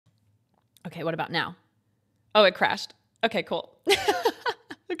Okay, what about now? Oh, it crashed. Okay, cool.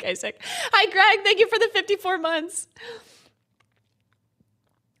 Okay, sick. Hi, Greg. Thank you for the 54 months.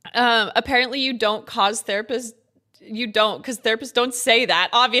 Apparently you don't cause therapists. You don't, because therapists don't say that,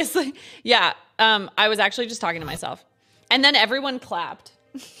 obviously. Yeah, I was actually just talking to myself. And then everyone clapped.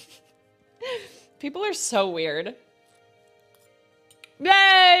 People are so weird.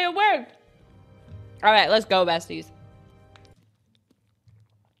 Yay, it worked. All right, let's go, besties.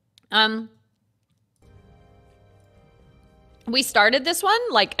 We started this one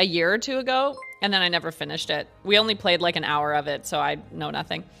like a year or two ago, and then I never finished it. We only played like an hour of it, so I know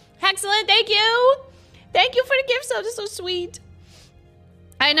nothing. Excellent, thank you. Thank you for the gift sub, that's so sweet.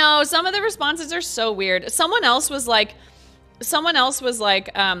 I know, some of the responses are so weird. Someone else was like,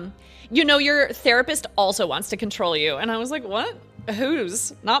 you know, your therapist also wants to control you. And I was like, what?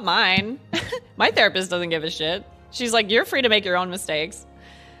 Whose? Not mine. My therapist doesn't give a shit. She's like, you're free to make your own mistakes.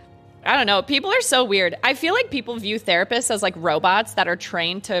 I don't know. People are so weird. I feel like people view therapists as like robots that are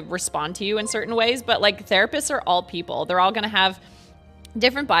trained to respond to you in certain ways. But like therapists are all people. They're all going to have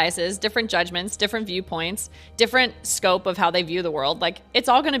different biases, different judgments, different viewpoints, different scope of how they view the world. Like it's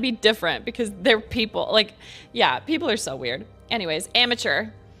all going to be different because they're people. Like, yeah, people are so weird. Anyways, amateur.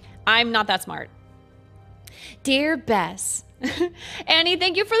 I'm not that smart. Dear Bess. Annie,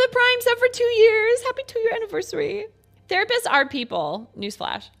 thank you for the Prime sub for 2 years. Happy 2-year anniversary. Therapists are people.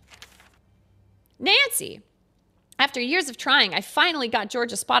 Newsflash. Nancy. After years of trying, I finally got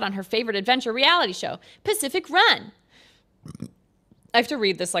George a spot on her favorite adventure reality show, Pacific Run. I have to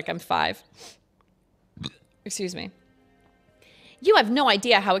read this like I'm 5. Excuse me. You have no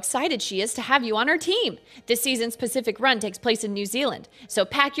idea how excited she is to have you on her team. This season's Pacific Run takes place in New Zealand, so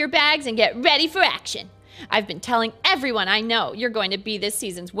pack your bags and get ready for action. I've been telling everyone I know you're going to be this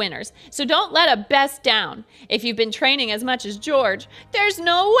season's winners, so don't let a Bess down. If you've been training as much as George, there's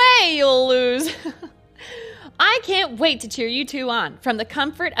no way you'll lose. I can't wait to cheer you two on, from the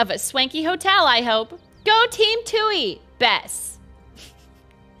comfort of a swanky hotel, I hope. Go Team Tui, Bess.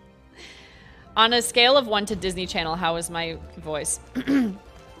 On a scale of 1 to Disney Channel, how is my voice?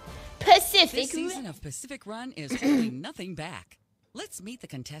 Pacific. This season of Pacific Run is holding nothing back. Let's meet the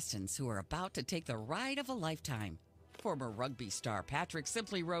contestants who are about to take the ride of a lifetime. Former rugby star Patrick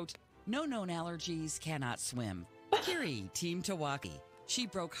simply wrote, "No known allergies, cannot swim." Kiri, Team Tawaki. She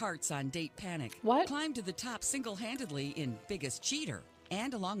broke hearts on Date Panic. What? Climbed to the top single-handedly in Biggest Cheater.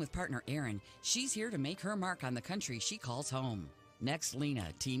 And along with partner Aaron, she's here to make her mark on the country she calls home. Next,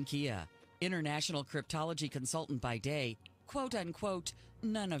 Lena, Team Kia. International cryptology consultant by day, quote-unquote,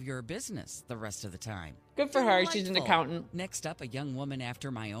 none of your business the rest of the time. Good for her. She's an accountant. Next up, a young woman after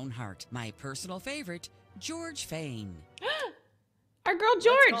my own heart. My personal favorite, George Fain. Our girl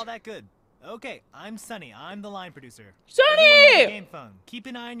George. Let's call that good. Okay, I'm Sunny. I'm the line producer. Sunny! Everyone has a game phone. Keep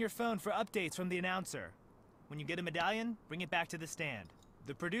an eye on your phone for updates from the announcer. When you get a medallion, bring it back to the stand.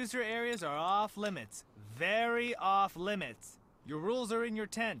 The producer areas are off limits. Very off limits. Your rules are in your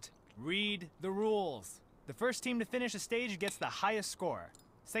tent. Read the rules. The first team to finish a stage gets the highest score.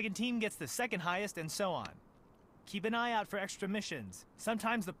 Second team gets the second highest, and so on. Keep an eye out for extra missions.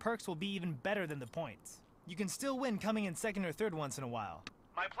 Sometimes the perks will be even better than the points. You can still win coming in second or third once in a while.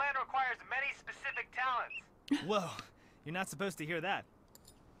 My plan requires many specific talents. Whoa, you're not supposed to hear that.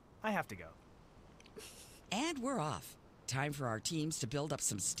 I have to go. And we're off. Time for our teams to build up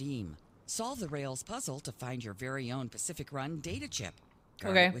some steam. Solve the Rails puzzle to find your very own Pacific Run data chip.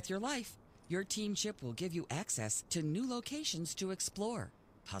 Guard it with your life. Your team chip will give you access to new locations to explore,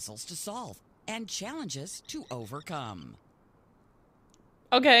 puzzles to solve, and challenges to overcome.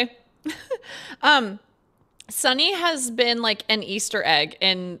 Okay. Sunny has been like an Easter egg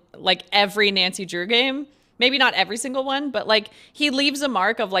in like every Nancy Drew game. Maybe not every single one, but like he leaves a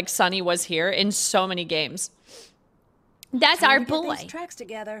mark of like Sunny was here in so many games. That's our boy. These tracks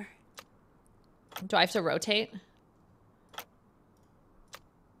together. Do I have to rotate?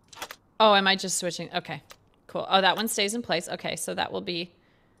 Oh, am I just switching? Okay, cool. Oh, that one stays in place. Okay, so that will be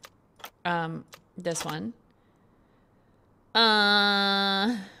this one.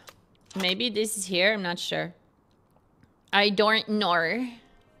 Maybe this is here. I'm not sure. I don't know.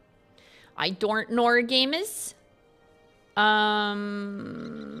 I don't know, gamers.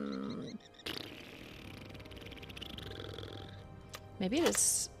 Maybe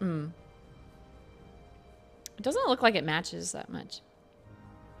this. It doesn't look like it matches that much.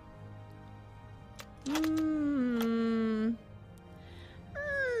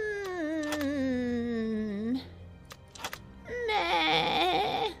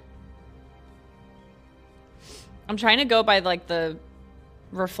 I'm trying to go by like the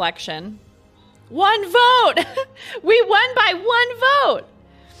reflection. 1 vote! We won by 1 vote!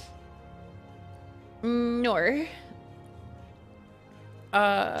 Nor.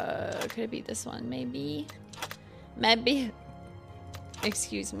 Could it be this one? Maybe. Maybe.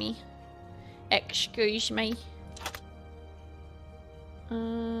 Excuse me. Excuse me.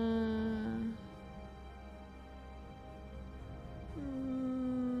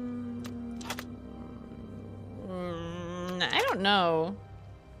 I don't know.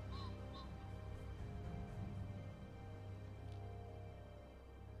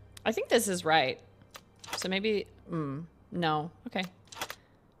 I think this is right. So maybe, no. Okay.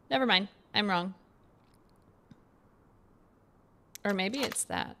 Never mind. I'm wrong. Or maybe it's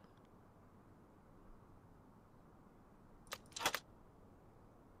that.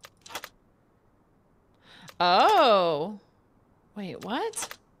 Oh. Wait,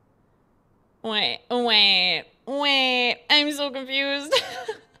 what? Wait. I'm so confused.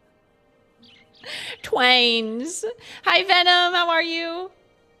 Twains. Hi, Venom. How are you?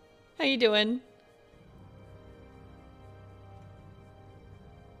 How you doing?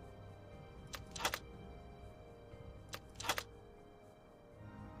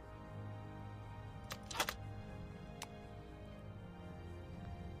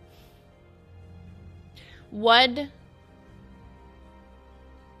 What?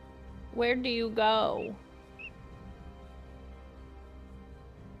 Where do you go?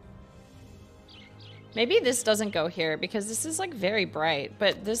 Maybe this doesn't go here because this is like very bright,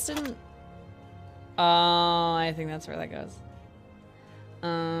 but this didn't. Oh, I think that's where that goes.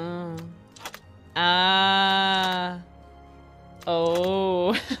 Oh.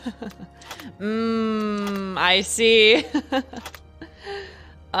 I see.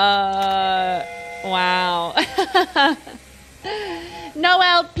 Wow.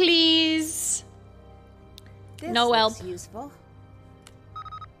 Noel, please. This Noel. looks useful.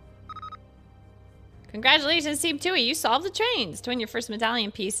 Congratulations, Team Tui. You solved the trains. To win your first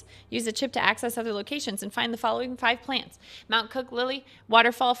medallion piece, use the chip to access other locations and find the following 5 plants. Mount Cook Lily,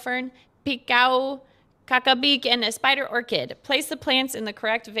 Waterfall Fern, Picao, Cacabeak, and a Spider Orchid. Place the plants in the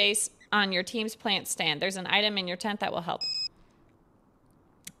correct vase on your team's plant stand. There's an item in your tent that will help.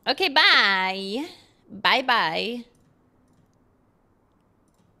 Okay, bye. Bye-bye.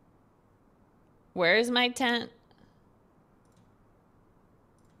 Where is my tent?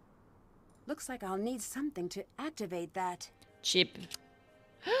 Looks like I'll need something to activate that. Chip.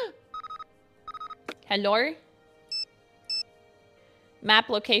 Hello? Map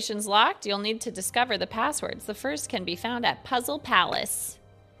locations locked. You'll need to discover the passwords. The first can be found at Puzzle Palace.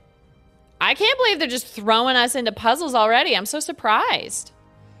 I can't believe they're just throwing us into puzzles already. I'm so surprised.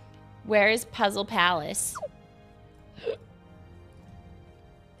 Where is Puzzle Palace?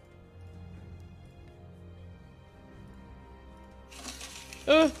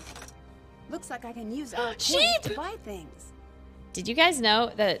 Looks like I can use our Sheep! coins to buy things. Did you guys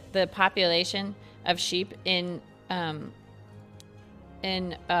know that the population of sheep in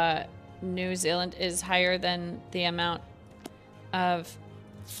New Zealand is higher than the amount of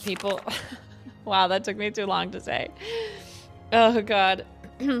people? Wow, that took me too long to say. Oh, God.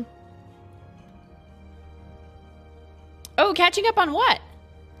 Oh, catching up on what?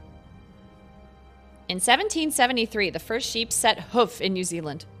 In 1773, the first sheep set hoof in New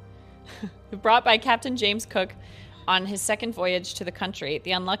Zealand. Brought by Captain James Cook on his second voyage to the country.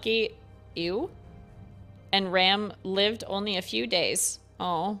 The unlucky ewe and ram lived only a few days.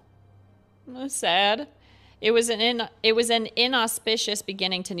 Oh, that's sad. It was an inauspicious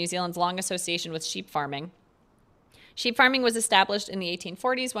beginning to New Zealand's long association with sheep farming. Sheep farming was established in the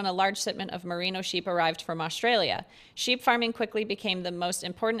 1840s when a large shipment of merino sheep arrived from Australia. Sheep farming quickly became the most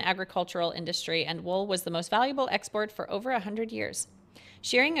important agricultural industry, and wool was the most valuable export for over 100 years.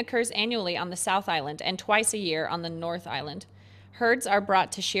 Shearing occurs annually on the South Island and twice a year on the North Island. Herds are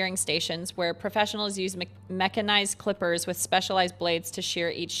brought to shearing stations where professionals use mechanized clippers with specialized blades to shear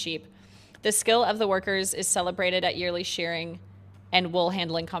each sheep. The skill of the workers is celebrated at yearly shearing and wool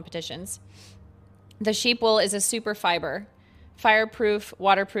handling competitions. The sheep wool is a super fiber, fireproof,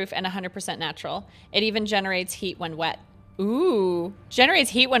 waterproof, and 100% natural. It even generates heat when wet. Ooh,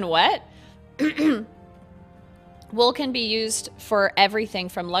 generates heat when wet? Wool can be used for everything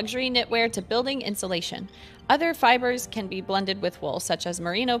from luxury knitwear to building insulation. Other fibers can be blended with wool, such as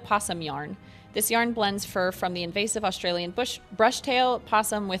merino possum yarn. This yarn blends fur from the invasive Australian brushtail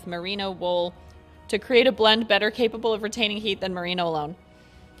possum with merino wool to create a blend better capable of retaining heat than merino alone.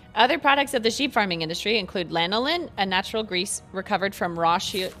 Other products of the sheep farming industry include lanolin, a natural grease recovered from raw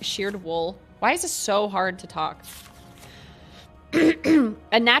sheared wool. Why is this so hard to talk?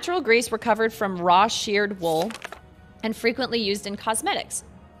 A natural grease recovered from raw sheared wool and frequently used in cosmetics.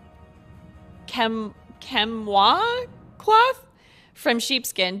 Chemois cloth, from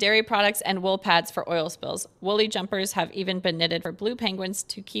sheepskin, dairy products, and wool pads for oil spills. Woolly jumpers have even been knitted for blue penguins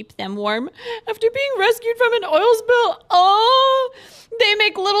to keep them warm after being rescued from an oil spill. Oh, they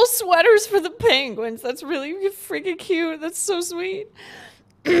make little sweaters for the penguins. That's really freaking cute. That's so sweet.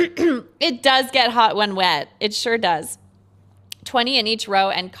 It does get hot when wet. It sure does. 20 in each row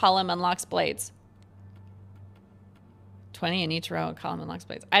and column unlocks blades. 20 in each row and column unlocks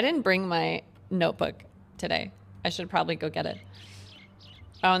blades. I didn't bring my notebook today. I should probably go get it.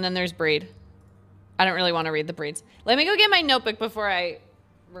 Oh, and then there's breed. I don't really want to read the breeds. Let me go get my notebook before I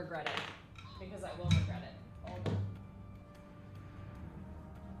regret it. Because I will regret it. Hold on.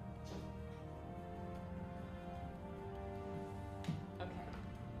 Okay.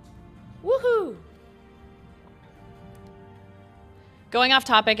 Woohoo! Going off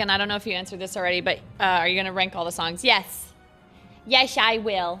topic, and I don't know if you answered this already, but are you going to rank all the songs? Yes. Yes, I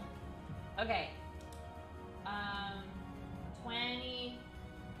will. Okay. 20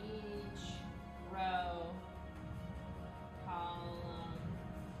 each row, column,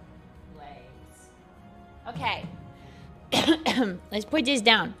 blades. Okay. Let's put this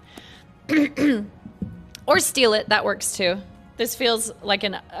down. Or steal it. That works too. This feels like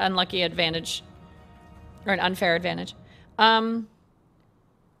an unlucky advantage. Or an unfair advantage.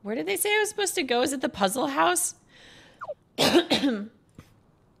 Where did they say I was supposed to go? Is it the puzzle house?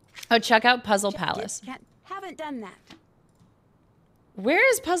 Oh, check out Puzzle Palace. Haven't done that. Where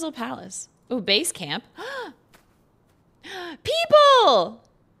is Puzzle Palace? Oh, base camp. People!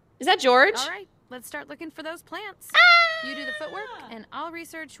 Is that George? All right, let's start looking for those plants. Ah! You do the footwork, and I'll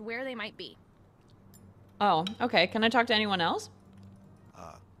research where they might be. Oh, okay. Can I talk to anyone else?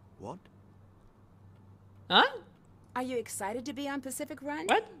 What? Huh? Are you excited to be on Pacific Run?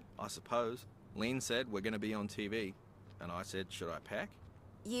 What? I suppose. Lynn said we're going to be on TV. And I said, should I pack?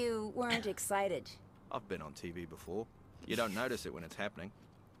 You weren't excited. I've been on TV before. You don't notice it when it's happening.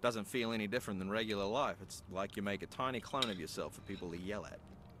 Doesn't feel any different than regular life. It's like you make a tiny clone of yourself for people to yell at.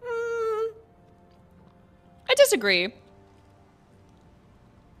 I disagree.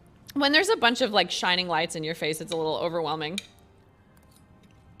 When there's a bunch of like shining lights in your face, it's a little overwhelming.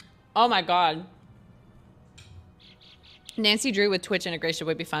 Oh my god. Nancy Drew with Twitch integration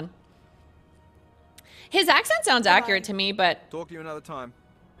would be fun. His accent sounds accurate to me, but Talk to you another time.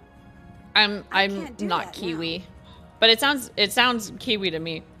 I'm can't not do that Kiwi. now. But it sounds Kiwi to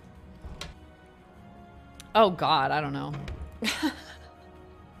me. Oh god, I don't know.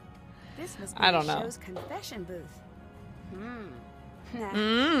 This must be I don't the know. show's confession booth.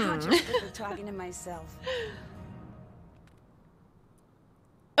 Nah, I'll just stick with talking to myself.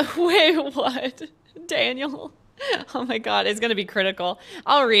 Wait, what? Daniel? Oh my god, it's gonna be critical.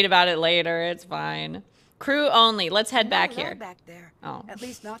 I'll read about it later. It's fine. Crew only. Let's head back Not allowed here. back there. Oh. At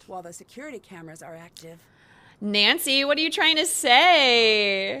least not while the security cameras are active. Nancy, what are you trying to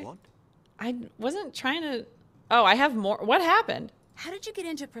say? What? I wasn't trying to... Oh, I have more. What happened? How did you get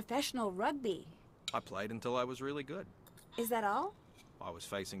into professional rugby? I played until I was really good. Is that all? I was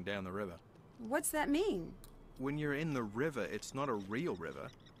facing down the river. What's that mean? When you're in the river, it's not a real river.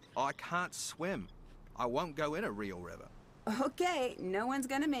 I can't swim. I won't go in a real river. Okay, no one's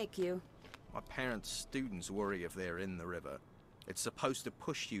gonna make you. My parents' students worry if they're in the river. It's supposed to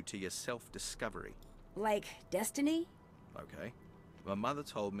push you to your self-discovery. Like destiny? Okay. My mother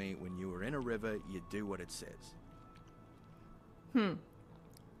told me when you were in a river, you do what it says. You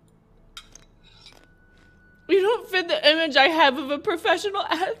don't fit the image I have of a professional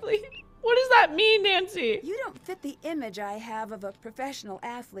athlete. What does that mean, Nancy? You don't fit the image I have of a professional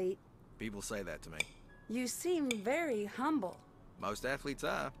athlete. People say that to me. You seem very humble. Most athletes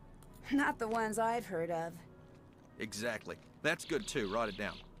are. Not the ones I've heard of. Exactly. That's good too. Write it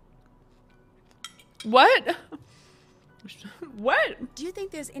down. What? What? Do you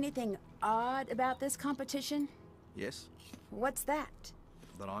think there's anything odd about this competition? Yes? What's that?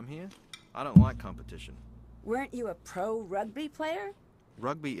 That I'm here? I don't like competition. Weren't you a pro rugby player?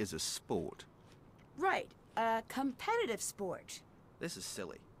 Rugby is a sport. Right, a competitive sport. This is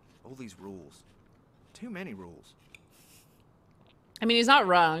silly. All these rules. Too many rules. I mean, he's not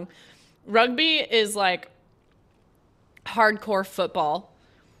wrong. Rugby is like hardcore football.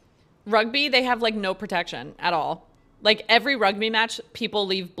 Rugby, they have like no protection at all. Like every rugby match, people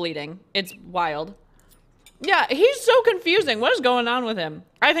leave bleeding. It's wild. Yeah, he's so confusing. What is going on with him?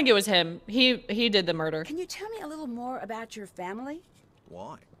 I think it was him. He did the murder. Can you tell me a little more about your family?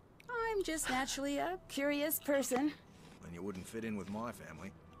 Why? I'm just naturally a curious person. Then you wouldn't fit in with my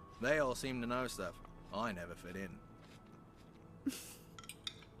family. They all seem to know stuff. I never fit in.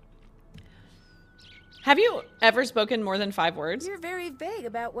 Have you ever spoken more than 5 words? You're very vague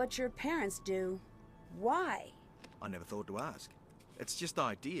about what your parents do. Why? I never thought to ask. It's just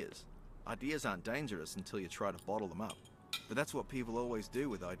ideas. Ideas aren't dangerous until you try to bottle them up. But that's what people always do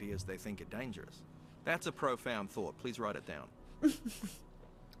with ideas they think are dangerous. That's a profound thought. Please write it down.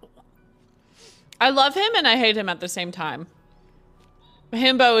 I love him and I hate him at the same time.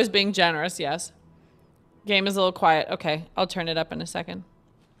 Himbo is being generous, yes. Game is a little quiet. Okay, I'll turn it up in a second.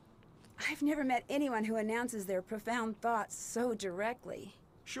 I've never met anyone who announces their profound thoughts so directly.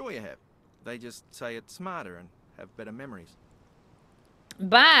 Sure you have. They just say it smarter and have better memories.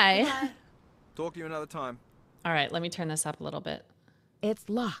 Bye. Talk to you another time. All right, let me turn this up a little bit. It's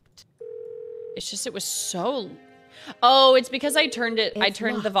locked. It's just it was so... Oh, it's because I turned it... I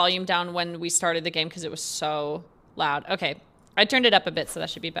turned the locked. volume down when we started the game because it was so loud. Okay, I turned it up a bit, so that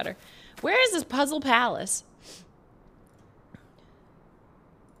should be better. Where is this Puzzle Palace?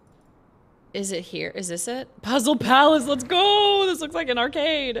 Is it here? Is this it? Puzzle Palace, let's go! This looks like an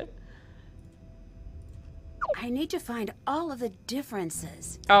arcade. I need to find all of the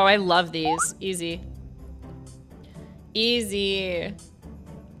differences. Oh, I love these. Easy. Easy.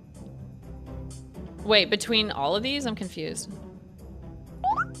 Wait, between all of these? I'm confused.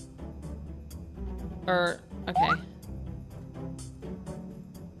 Okay.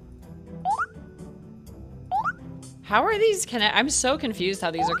 How are these connect? I'm so confused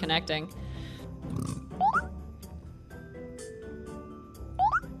how these are connecting.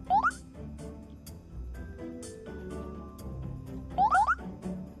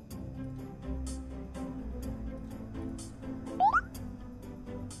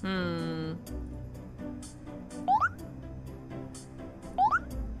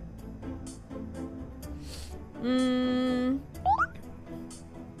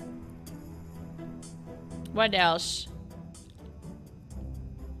 What else?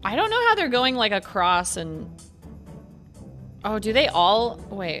 I don't know how they're going like across and... Oh, do they all...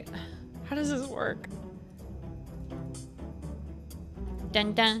 Wait. How does this work?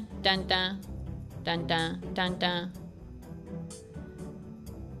 Dun dun dun dun. Dun dun dun dun.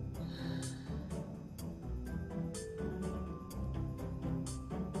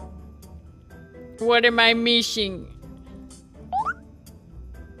 What am I missing?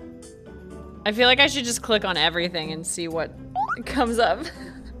 I feel like I should just click on everything and see what comes up.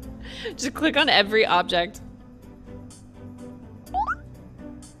 Just click on every object.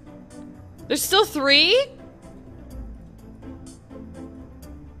 There's still 3?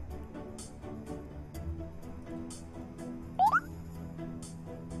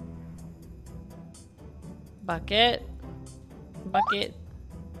 Bucket. Bucket.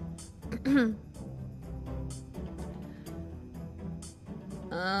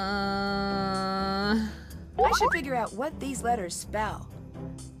 I should figure out what these letters spell.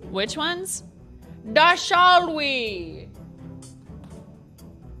 Which ones? Da shall we?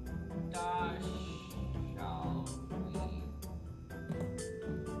 Da shall we?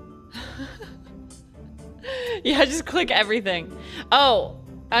 Yeah, just click everything. Oh,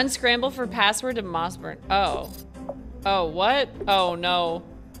 unscramble for password to Mossburn. Oh. Oh, what? Oh, no.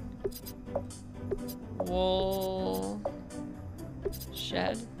 Wool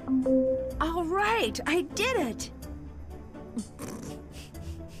shed. All right, I did it.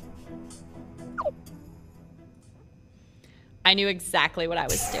 I knew exactly what I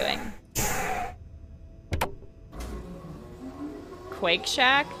was doing. Quake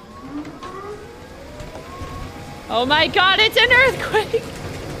Shack? Oh my god, it's an earthquake!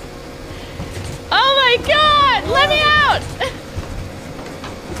 Oh my god! Let me out!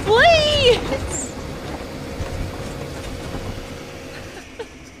 Please!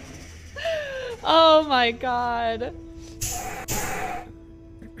 Oh my god.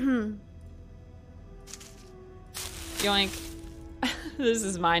 Yoink. This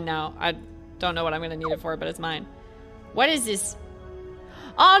is mine now. I don't know what I'm gonna need it for, but it's mine. What is this?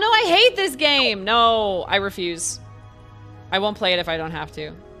 Oh no, I hate this game! No, I refuse. I won't play it if I don't have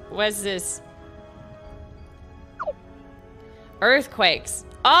to. What is this? Earthquakes.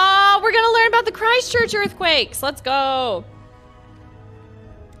 Oh, we're gonna learn about the Christchurch earthquakes. Let's go.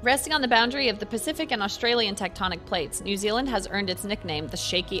 Resting on the boundary of the Pacific and Australian tectonic plates, New Zealand has earned its nickname, the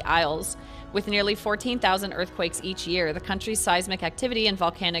Shaky Isles. With nearly 14,000 earthquakes each year, the country's seismic activity and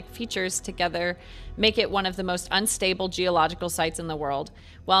volcanic features together make it one of the most unstable geological sites in the world.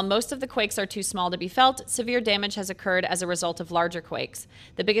 While most of the quakes are too small to be felt, severe damage has occurred as a result of larger quakes.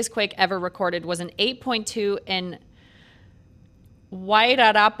 The biggest quake ever recorded was an 8.2 in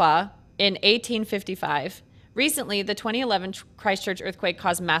Wairarapa in 1855. Recently, the 2011 Christchurch earthquake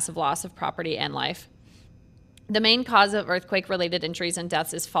caused massive loss of property and life. The main cause of earthquake-related injuries and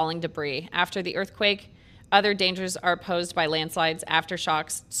deaths is falling debris. After the earthquake, other dangers are posed by landslides,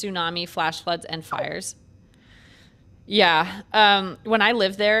 aftershocks, tsunami, flash floods, and fires. Yeah. When I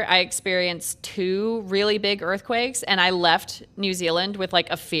lived there, I experienced 2 really big earthquakes, and I left New Zealand with like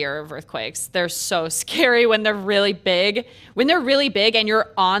a fear of earthquakes. They're so scary when they're really big. When they're really big and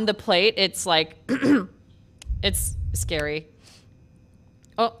you're on the plate, it's like, it's scary.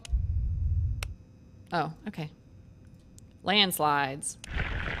 Oh. Oh, okay. Landslides.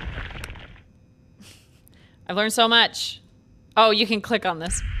 I've learned so much. Oh, you can click on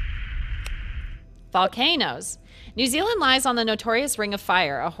this. Volcanoes. New Zealand lies on the notorious Ring of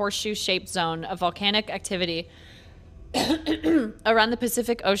Fire, a horseshoe-shaped zone of volcanic activity around the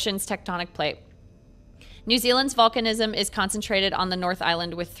Pacific Ocean's tectonic plate. New Zealand's volcanism is concentrated on the North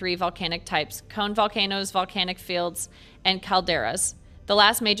Island with 3 volcanic types: cone volcanoes, volcanic fields, and calderas. The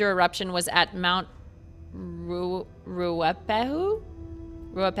last major eruption was at Mount Ruapehu?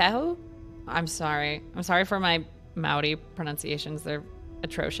 Ruapehu? I'm sorry. I'm sorry for my Maori pronunciations. They're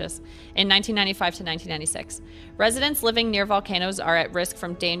atrocious. In 1995 to 1996. Residents living near volcanoes are at risk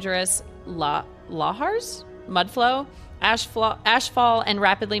from dangerous lahars, mudflow, ashfall, and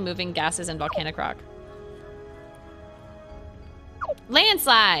rapidly moving gases and volcanic rock.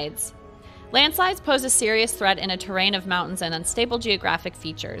 Landslides. Landslides pose a serious threat in a terrain of mountains and unstable geographic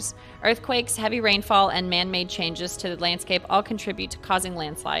features. Earthquakes, heavy rainfall, and man-made changes to the landscape all contribute to causing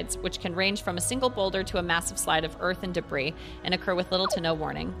landslides, which can range from a single boulder to a massive slide of earth and debris and occur with little to no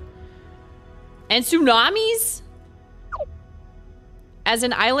warning. And tsunamis? As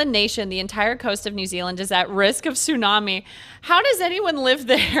an island nation, the entire coast of New Zealand is at risk of tsunami. How does anyone live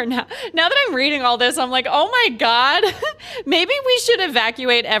there now? Now that I'm reading all this, I'm like, oh my God, maybe we should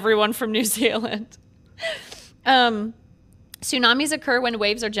evacuate everyone from New Zealand. Tsunamis occur when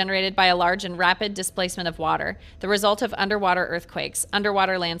waves are generated by a large and rapid displacement of water, the result of underwater earthquakes,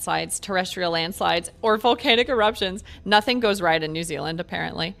 underwater landslides, terrestrial landslides, or volcanic eruptions. Nothing goes right in New Zealand,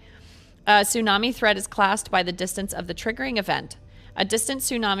 apparently. Tsunami threat is classed by the distance of the triggering event. A distant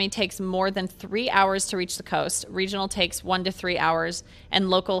tsunami takes more than 3 hours to reach the coast. Regional takes 1 to 3 hours, and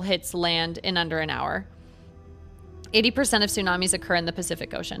local hits land in under an hour. 80% of tsunamis occur in the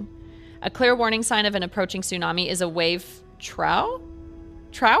Pacific Ocean. A clear warning sign of an approaching tsunami is a wave trough?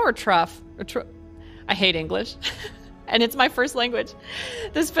 Trough or trough? I hate English. And it's my first language.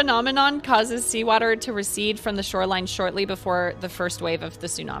 This phenomenon causes seawater to recede from the shoreline shortly before the first wave of the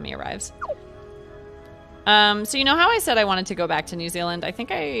tsunami arrives. So you know how I said I wanted to go back to New Zealand? I think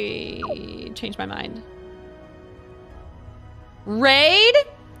I changed my mind. Raid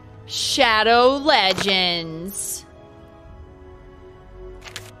Shadow Legends.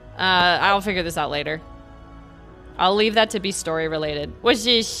 I'll figure this out later. I'll leave that to be story related. What's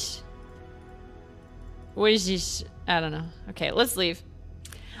this? What is this? I don't know. Okay, let's leave.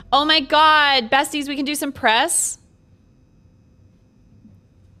 Oh my God, besties, we can do some press.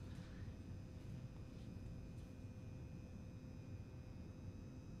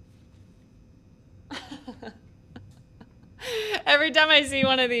 Every time I see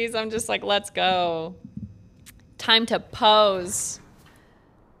one of these, I'm just like, let's go. Time to pose.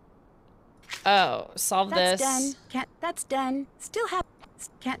 Oh, solve That's this. done. That's done. Still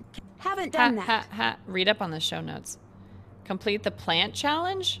haven't done that. Read up on the show notes. Complete the plant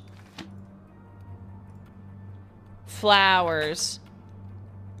challenge. Flowers.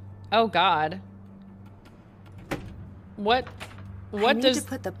 Oh God. What I need does to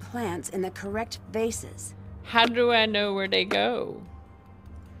put the plants in the correct vases. How do I know where they go?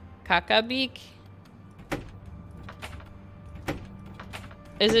 Kakabeak?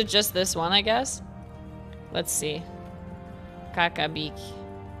 Is it just this one, I guess? Let's see. Kakabeak.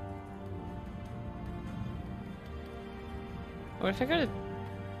 What if I go to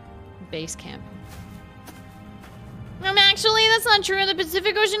base camp? Actually, that's not true. The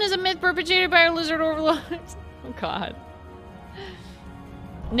Pacific Ocean is a myth perpetuated by our lizard overlords. Oh, God.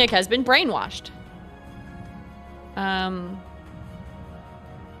 Nick has been brainwashed.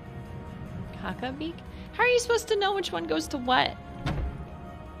 Kakabeak? How are you supposed to know which one goes to what?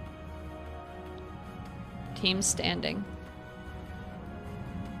 Team standing.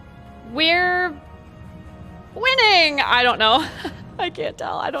 We're winning! I don't know. I can't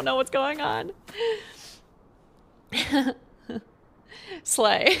tell. I don't know what's going on.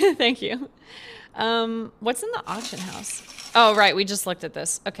 Slay. Thank you. What's in the auction house? Oh, right. We just looked at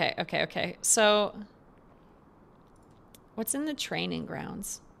this. Okay. So, what's in the training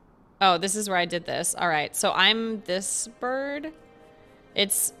grounds? Oh, this is where I did this. All right. So, I'm this bird.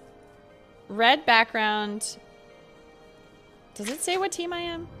 It's red background. Does it say what team I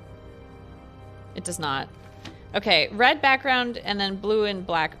am? It does not. Okay. Red background and then blue and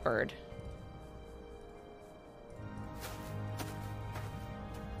black bird.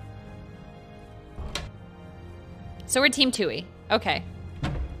 So we're Team Tui. Okay.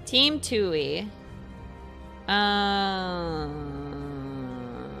 Team Tui.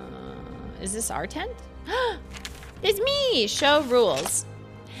 Is this our tent? It's me! Show rules.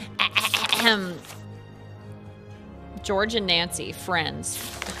 George and Nancy,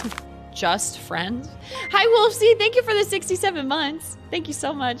 friends. Just friends? Hi, Wolfsy. Thank you for the 67 months. Thank you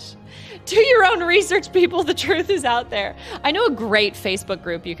so much. Do your own research, people. The truth is out there. I know a great Facebook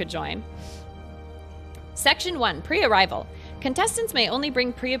group you could join. Section 1, pre-arrival. Contestants may only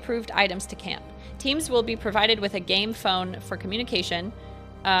bring pre-approved items to camp. Teams will be provided with a game phone for communication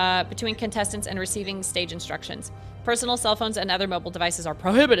between contestants and receiving stage instructions. Personal cell phones and other mobile devices are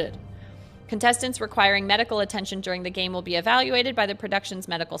prohibited. Contestants requiring medical attention during the game will be evaluated by the production's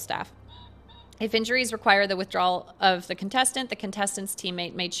medical staff. If injuries require the withdrawal of the contestant's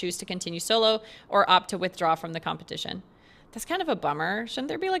teammate may choose to continue solo or opt to withdraw from the competition. That's kind of a bummer. Shouldn't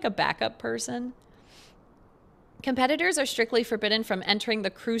there be like a backup person? Competitors are strictly forbidden from entering the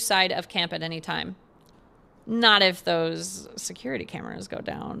crew side of camp at any time. Not if those security cameras go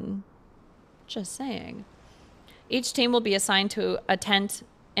down. Just saying. Each team will be assigned to a tent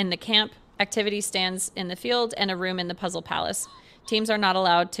in the camp, activity stands in the field, and a room in the puzzle palace. Teams are not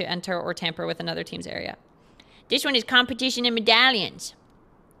allowed to enter or tamper with another team's area. This one is competition in medallions.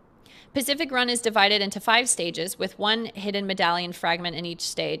 Pacific Run is divided into 5 stages with 1 hidden medallion fragment in each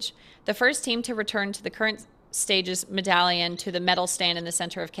stage. The first team to return to the current stage's medallion to the medal stand in the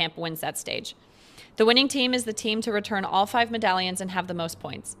center of camp wins that stage. The winning team is the team to return all 5 medallions and have the most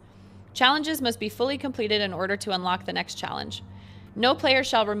points. Challenges must be fully completed in order to unlock the next challenge. No player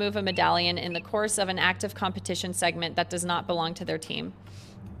shall remove a medallion in the course of an active competition segment that does not belong to their team.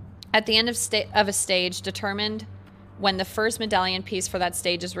 At the end of a stage determined when the first medallion piece for that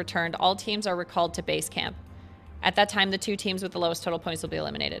stage is returned, all teams are recalled to base camp. At that time, the 2 teams with the lowest total points will be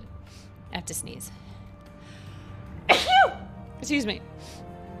eliminated. I have to sneeze. Excuse me.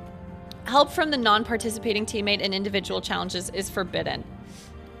 Help from the non-participating teammate in individual challenges is forbidden.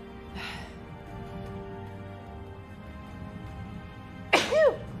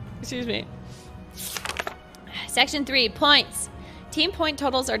 Excuse me. Section 3, points. Team point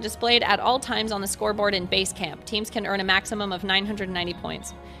totals are displayed at all times on the scoreboard in base camp. Teams can earn a maximum of 990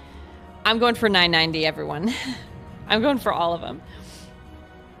 points. I'm going for 990, everyone. I'm going for all of them.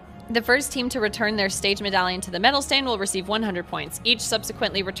 The first team to return their stage medallion to the medal stand will receive 100 points. Each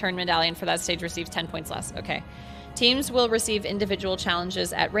subsequently returned medallion for that stage receives 10 points less. Okay. Teams will receive individual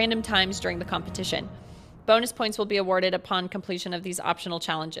challenges at random times during the competition. Bonus points will be awarded upon completion of these optional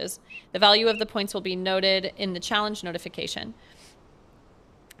challenges. The value of the points will be noted in the challenge notification.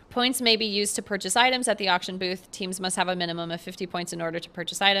 Points may be used to purchase items at the auction booth. Teams must have a minimum of 50 points in order to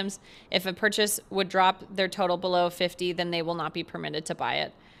purchase items. If a purchase would drop their total below 50, then they will not be permitted to buy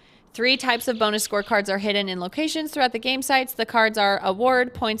it. 3 types of bonus scorecards are hidden in locations throughout the game sites. The cards are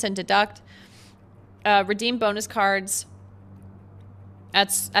award, points, and deduct. Redeem bonus cards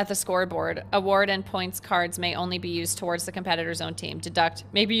at the scoreboard. Award and points cards may only be used towards the competitor's own team. Deduct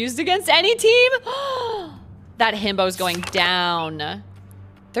may be used against any team. That himbo's going down.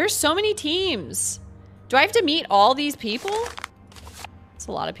 There's so many teams. Do I have to meet all these people? It's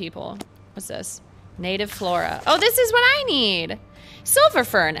a lot of people. What's this? Native flora. Oh, this is what I need. Silver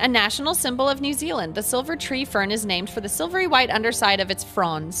fern, a national symbol of New Zealand. The silver tree fern is named for the silvery white underside of its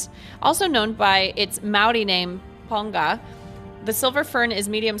fronds. Also known by its Maori name, ponga, the silver fern is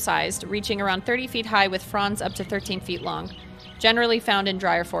medium-sized, reaching around 30 feet high with fronds up to 13 feet long. Generally found in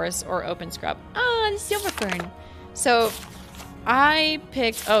drier forests or open scrub. Oh, the silver fern. So I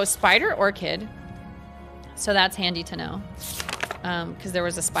picked, spider orchid. So that's handy to know. Because there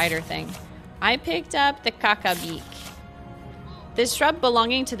was a spider thing. I picked up the kakabeak. This shrub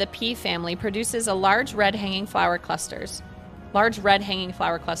belonging to the pea family produces a large red hanging flower clusters. Although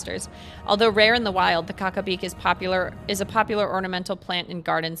rare in the wild, the kakabeak is a popular ornamental plant in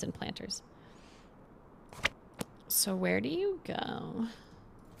gardens and planters. So where do you go?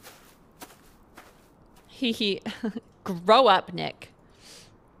 Hee. Grow up, Nick.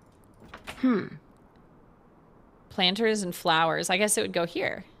 Planters and flowers. I guess it would go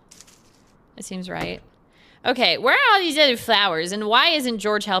here. It seems right. Okay, where are all these other flowers, and why isn't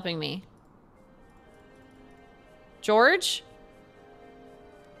George helping me? George?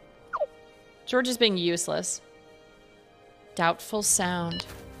 George is being useless. Doubtful sound.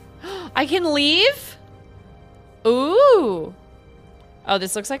 I can leave? Ooh. Oh,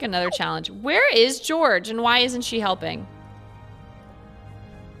 this looks like another challenge. Where is George, and why isn't she helping?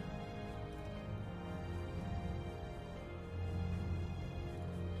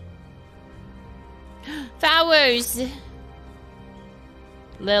 Flowers.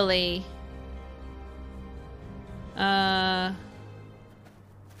 Lily.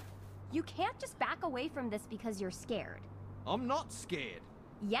 You can't just back away from this because you're scared. I'm not scared.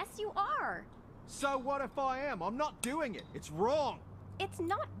 Yes, you are. So what if I am? I'm not doing it. It's wrong. It's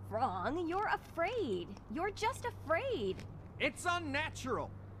not wrong. You're afraid. You're just afraid. It's unnatural.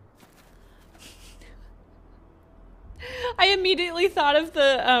 I immediately thought of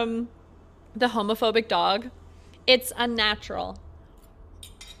the homophobic dog. It's unnatural.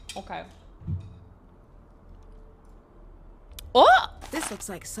 Okay. Oh! This looks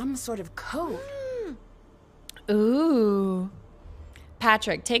like some sort of code. Ooh.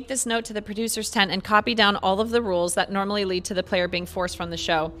 Patrick, take this note to the producer's tent and copy down all of the rules that normally lead to the player being forced from the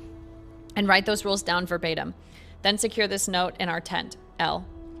show. And write those rules down verbatim. Then secure this note in our tent. L.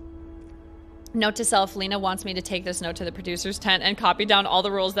 Note to self, Lena wants me to take this note to the producer's tent and copy down all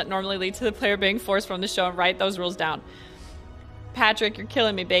the rules that normally lead to the player being forced from the show and write those rules down. Patrick, you're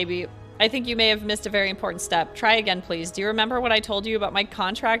killing me, baby. I think you may have missed a very important step. Try again, please. Do you remember what I told you about my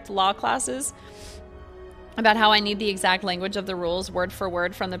contract law classes? About how I need the exact language of the rules, word for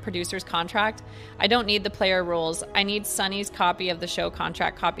word, from the producer's contract? I don't need the player rules. I need Sunny's copy of the show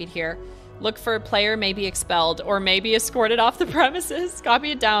contract copied here. Look for player may be expelled or may be escorted off the premises.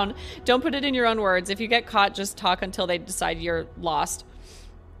 Copy it down. Don't put it in your own words. If you get caught, just talk until they decide you're lost.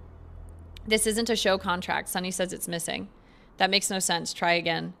 This isn't a show contract. Sunny says it's missing. That makes no sense. Try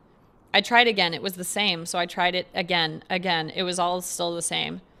again. I tried again. It was the same. So I tried it again. It was all still the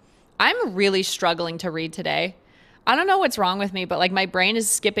same. I'm really struggling to read today. I don't know what's wrong with me, but like my brain is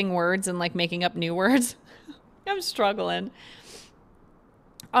skipping words and like making up new words. I'm struggling.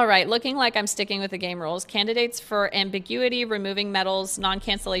 All right, looking like I'm sticking with the game rules. Candidates for ambiguity, removing medals,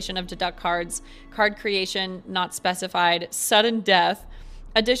 non-cancellation of deduct cards, card creation not specified, sudden death.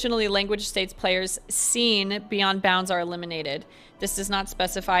 Additionally, language states players seen beyond bounds are eliminated. This does not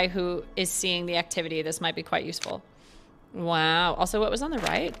specify who is seeing the activity. This might be quite useful. Wow. Also, what was on the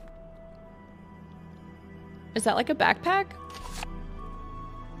right? Is that like a backpack?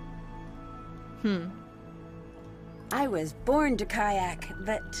 I was born to kayak,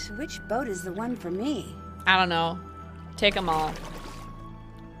 but which boat is the one for me? I don't know. Take them all.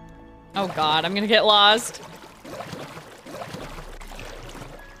 Oh God, I'm gonna get lost.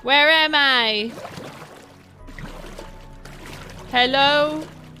 Where am I? Hello?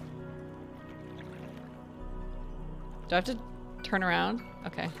 Do I have to turn around?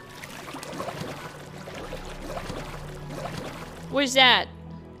 Okay. What's that?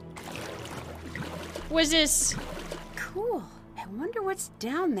 What's this? Cool. I wonder what's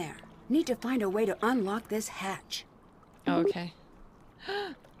down there. Need to find a way to unlock this hatch. Oh, okay.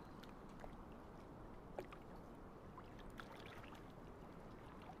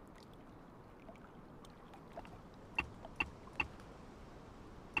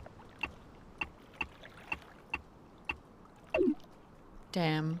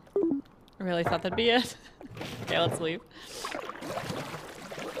 Damn. I really thought that'd be it. Okay, let's leave.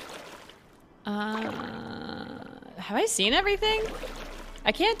 Have I seen everything?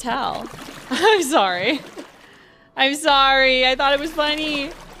 I can't tell. I'm sorry. I'm sorry. I thought it was funny.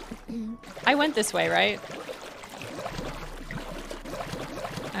 I went this way, right?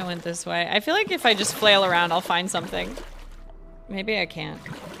 I went this way. I feel like if I just flail around, I'll find something. Maybe I can't.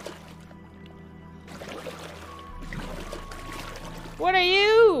 What are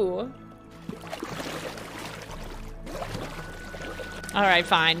you? All right,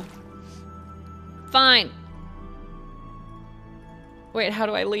 fine. Fine. Wait, how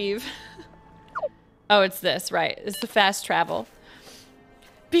do I leave? Oh, it's this, right. It's the fast travel.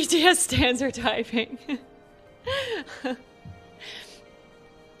 BTS stands are typing.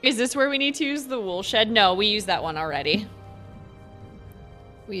 Is this where we need to use the wool shed? No, we used that one already.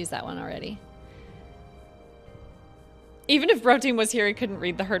 We used that one already. Even if Bro Team was here, he couldn't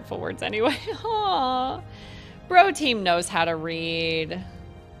read the hurtful words anyway. Aww. Bro Team knows how to read.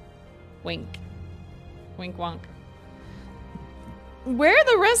 Wink. Wink wonk. Where are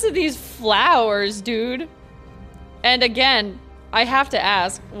the rest of these flowers, dude? And again, I have to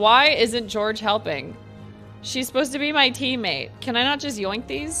ask, why isn't George helping? She's supposed to be my teammate. Can I not just yoink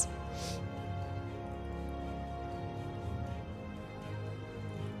these?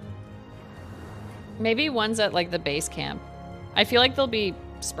 Maybe one's at like the base camp. I feel like they'll be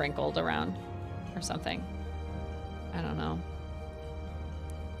sprinkled around or something. I don't know.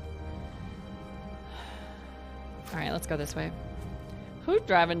 All right, let's go this way. Who's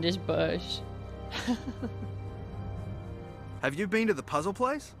driving this bush? Have you been to the puzzle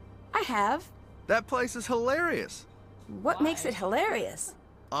place? I have. That place is hilarious. What makes it hilarious?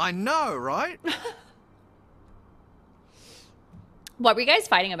 I know, right? What were you guys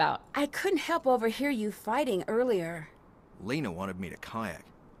fighting about? I couldn't help overhear you fighting earlier. Lena wanted me to kayak.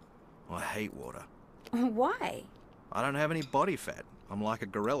 I hate water. Why? I don't have any body fat. I'm like a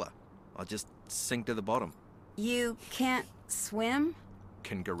gorilla. I just sink to the bottom. You can't swim?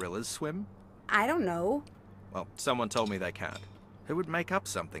 Can gorillas swim? I don't know. Well, someone told me they can't. Who would make up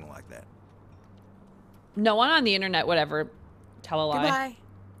something like that? No one on the internet would ever tell a lie. Goodbye.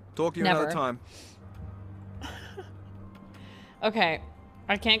 Talk to you Never. another time. Okay,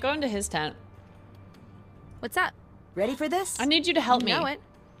 I can't go into his tent. What's up? Ready for this? I need you to help me. You know it.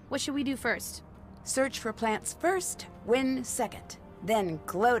 What should we do first? Search for plants first, win second. Then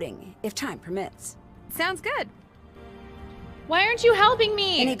gloating, if time permits. Sounds good. Why aren't you helping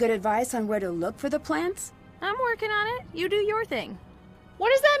me? Any good advice on where to look for the plants? I'm working on it. You do your thing.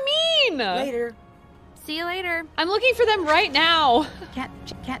 What does that mean? Later. See you later. I'm looking for them right now. Can't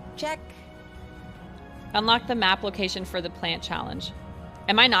check. Unlock the map location for the plant challenge.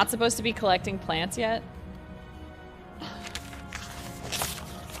 Am I not supposed to be collecting plants yet?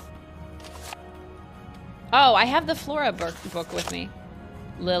 Oh, I have the Flora book with me.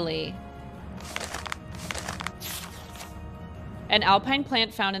 Lily. An alpine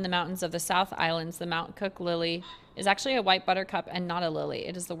plant found in the mountains of the South Islands, the Mount Cook lily, is actually a white buttercup and not a lily.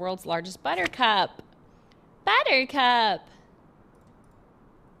 It is the world's largest buttercup. Buttercup.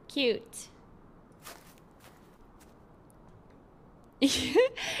 Cute.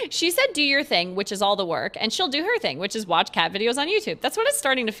 She said do your thing, which is all the work, and she'll do her thing, which is watch cat videos on YouTube. That's what it's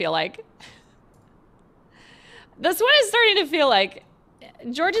starting to feel like. That's what it's starting to feel like.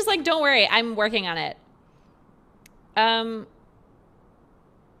 George is like, don't worry, I'm working on it.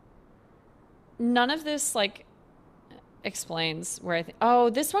 None of this, like, explains where I think... Oh,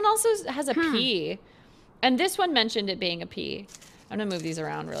 this one also has a P. And this one mentioned it being a P. I'm gonna move these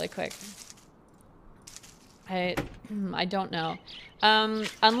around really quick. I don't know.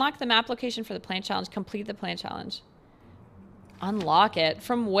 Unlock the map location for the plant challenge. Complete the plant challenge. Unlock it.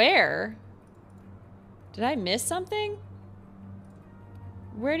 From where? Did I miss something?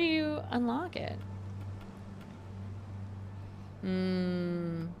 Where do you unlock it?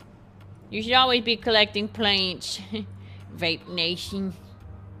 You should always be collecting plants. Vape Nation.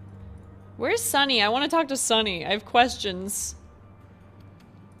 Where's Sunny? I want to talk to Sunny. I have questions.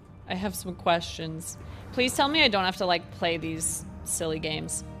 I have some questions. Please tell me I don't have to, like, play these silly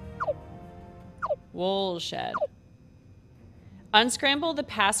games. Woolshed. Unscramble the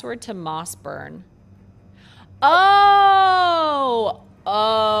password to Mossburn. Oh!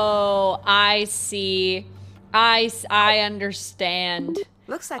 Oh, I see. I understand.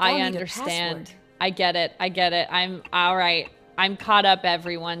 Looks like I I'll understand. Need a password. I get it. I get it. I'm all right. I'm caught up,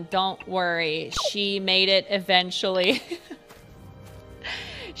 everyone. Don't worry. She made it eventually.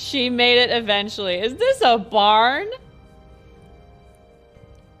 She made it eventually. Is this a barn?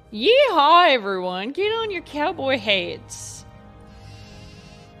 Yeehaw, everyone. Get on your cowboy hats.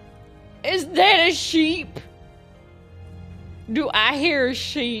 Is that a sheep? Do I hear a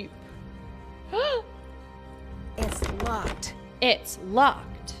sheep? It's locked. It's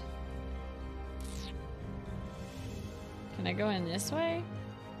locked. Can I go in this way?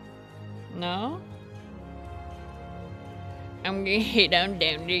 No? I'm gonna head on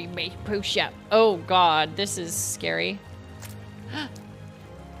down to the pro shop. Oh god, this is scary.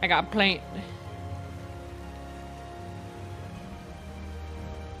 I got a plant.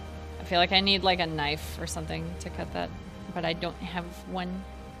 I feel like I need like a knife or something to cut that, but I don't have one.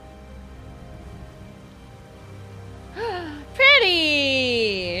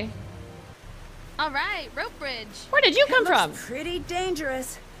 Pretty! All right, rope bridge. Where did you come from? Looks pretty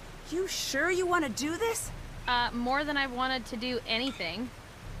dangerous. You sure you want to do this? More than I've wanted to do anything.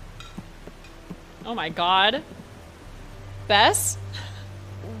 Oh my god. Bess?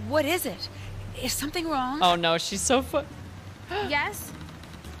 What is it? Is something wrong? Oh no, she's so Yes?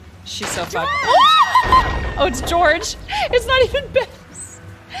 She's so fucked. Oh, it's George. It's not even Bess.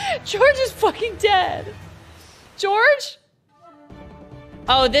 George is fucking dead. George?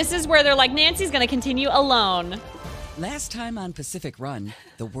 Oh, this is where they're like, Nancy's gonna continue alone. Last time on Pacific Run,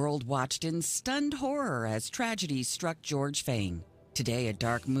 the world watched in stunned horror as tragedy struck George Fane. Today, a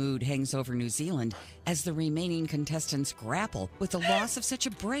dark mood hangs over New Zealand as the remaining contestants grapple with the loss of such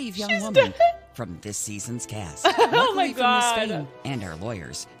a brave young woman. From this season's cast. Oh my Luckily for Miss god. Fane and our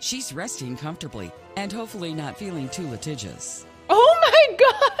lawyers, she's resting comfortably and hopefully not feeling too litigious. Oh my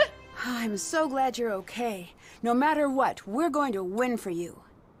god. I'm so glad you're okay. No matter what, we're going to win for you.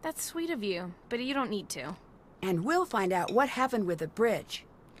 That's sweet of you, but you don't need to. And we'll find out what happened with the bridge.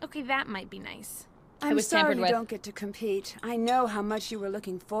 Okay, that might be nice. I'm was sorry tampered you with. don't get to compete. I know how much you were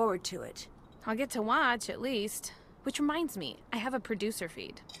looking forward to it. I'll get to watch, at least. Which reminds me, I have a producer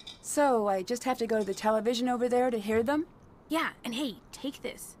feed. So, I just have to go to the television over there to hear them? Yeah, and hey, take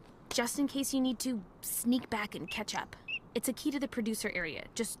this. just in case you need to sneak back and catch up. It's a key to the producer area.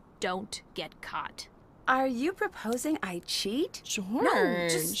 Just don't get caught. Are you proposing I cheat? George. No,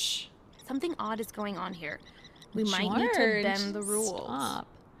 just something odd is going on here. We might need to bend the rules. Stop.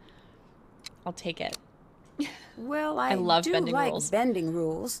 I'll take it. Well, I love do bending like rules. bending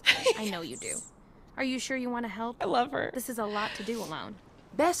rules. I know you do. Are you sure you want to help? I love her. This is a lot to do alone.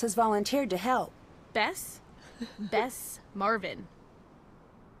 Bess has volunteered to help. Bess? Bess Marvin.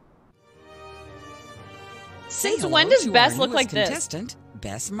 Since Say when hello does to Bess our look newest like this? contestant,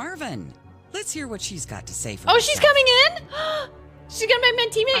 Bess Marvin. Let's hear what she's got to say for Oh, herself. she's coming in? She's gonna be my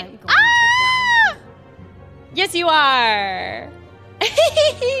teammate. I'm going Ah! Yes, you are.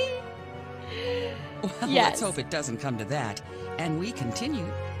 Well, Yes. let's hope it doesn't come to that. And we continue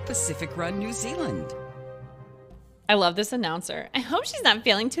Pacific Run, New Zealand. I love this announcer. I hope she's not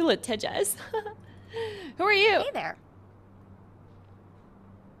feeling too litigious. Who are you? Hey there.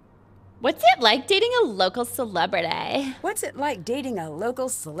 What's it like dating a local celebrity? What's it like dating a local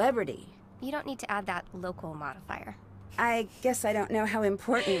celebrity? You don't need to add that local modifier. I guess I don't know how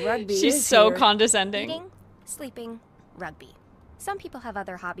important rugby is She's so here. condescending. Eating, sleeping, rugby. Some people have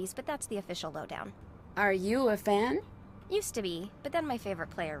other hobbies, but that's the official lowdown. Are you a fan? Used to be, but then my favorite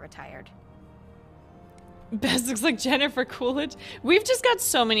player retired. Bess looks like Jennifer Coolidge. We've just got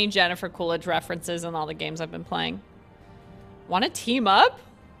so many Jennifer Coolidge references in all the games I've been playing. Want to team up?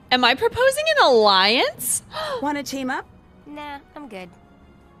 Am I proposing an alliance? Want to team up? Nah, I'm good.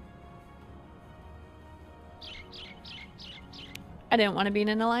 I didn't want to be in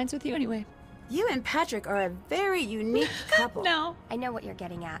an alliance with you anyway. You and Patrick are a very unique couple. No. I know what you're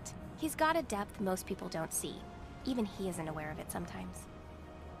getting at. He's got a depth most people don't see. Even he isn't aware of it sometimes.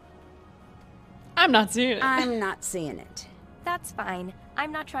 I'm not seeing it. I'm not seeing it. That's fine.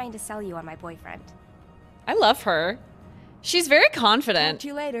 I'm not trying to sell you on my boyfriend. I love her. She's very Talk confident. to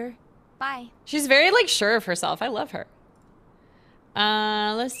you later. Bye. She's very, like, sure of herself. I love her.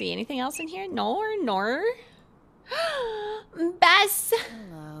 Let's see. Anything else in here? Nor. Bess.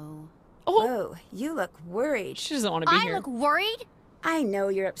 Hello. Oh, Whoa, you look worried. she doesn't want to be I here. look worried? I know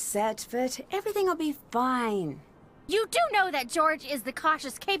you're upset, but everything will be fine. You do know that George is the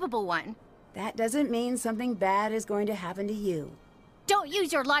cautious, capable one. That doesn't mean something bad is going to happen to you. Don't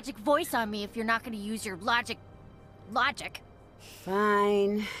use your logic voice on me if you're not going to use your logic.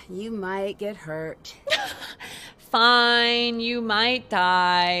 Fine, you might get hurt. Fine, you might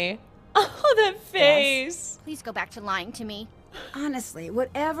die. Oh, that face. Please go back to lying to me. Honestly,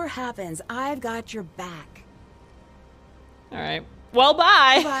 whatever happens, I've got your back. All right. Well,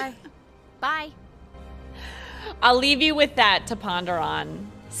 bye. Bye. Bye. I'll leave you with that to ponder on.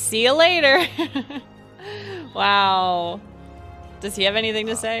 See you later. Wow. Does he have anything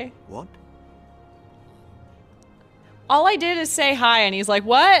to say? What? All I did is say hi, and he's like,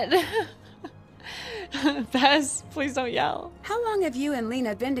 what? Bess, please don't yell. How long have you and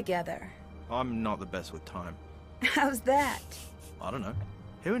Lena been together? I'm not the best with time. How's that? I don't know.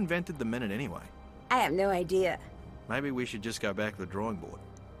 Who invented the minute anyway? I have no idea. Maybe we should just go back to the drawing board.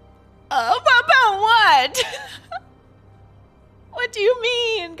 About what? What do you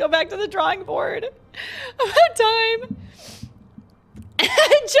mean? Go back to the drawing board. About time.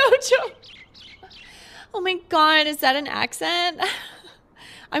 Jojo. Oh my god, is that an accent?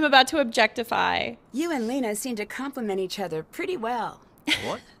 I'm about to objectify. You and Lena seem to complement each other pretty well.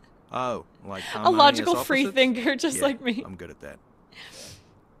 What? Oh, like A logical free opposites? thinker just Yeah, like me. I'm good at that.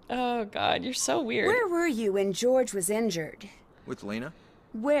 Oh god, you're so weird. Where were you when George was injured? With Lena?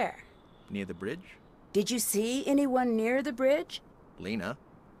 Where? Near the bridge? Did you see anyone near the bridge? Lena?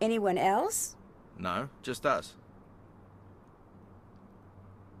 Anyone else? No, just us.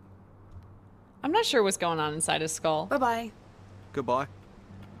 I'm not sure what's going on inside his skull. Bye-bye. Goodbye.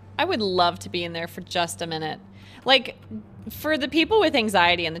 I would love to be in there for just a minute. Like, for the people with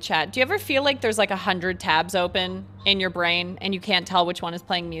anxiety in the chat, do you ever feel like there's like 100 tabs open in your brain and you can't tell which one is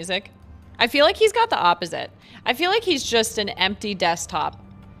playing music? I feel like he's got the opposite. I feel like he's just an empty desktop.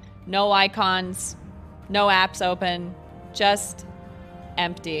 No icons, no apps open, just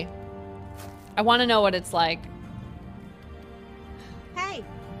empty. I want to know what it's like. Hey,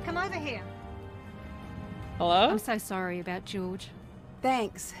 come over here. Hello? I'm so sorry about George.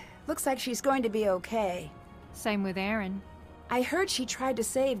 Thanks. Looks like she's going to be okay. Same with Erin. I heard she tried to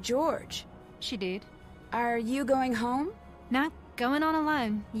save George. She did. Are you going home? No, going on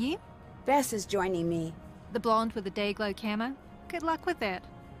alone. You? Bess is joining me. The blonde with the day-glow camo? Good luck with that.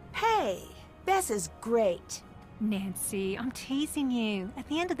 Hey, Bess is great. Nancy, I'm teasing you. At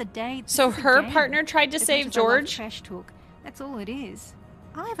the end of the day, this So is a her game. partner tried to As save much as I love George? trash talk. That's all it is.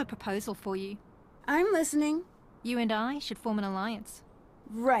 I have a proposal for you. I'm listening. You and I should form an alliance.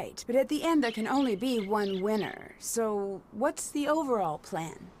 Right, but at the end there can only be one winner. So what's the overall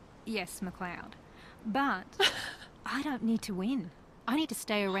plan? Yes, McLeod. But I don't need to win. I need to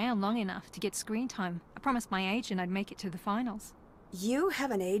stay around long enough to get screen time. I promised my agent I'd make it to the finals. You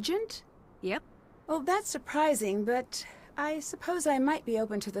have an agent? Yep. Well, that's surprising, but I suppose I might be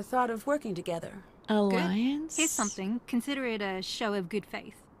open to the thought of working together. Alliance? Here's something. Consider it a show of good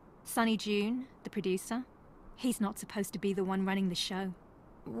faith. Sonny June, the producer, he's not supposed to be the one running the show.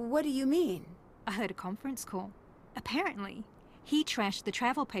 What do you mean? I heard a conference call. Apparently, he trashed the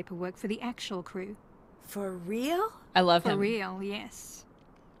travel paperwork for the actual crew. For real? I love him. For real, yes.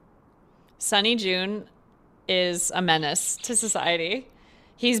 Sonny June is a menace to society.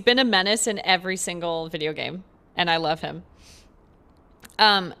 He's been a menace in every single video game, and I love him.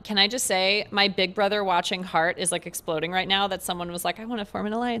 Can I just say, my big brother watching heart is like exploding right now that someone was like, I want to form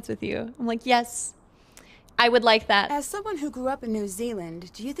an alliance with you. I'm like, yes, I would like that. As someone who grew up in New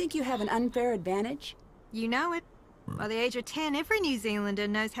Zealand, do you think you have an unfair advantage? You know it. By the age of 10, every New Zealander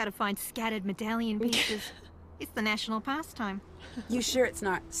knows how to find scattered medallion pieces. It's the national pastime. You sure it's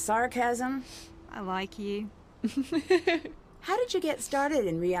not sarcasm? I like you. How did you get started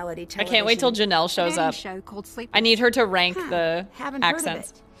in reality I television? can't wait till Janelle shows up. Show called Sleepless. I need her to rank the Haven't accents.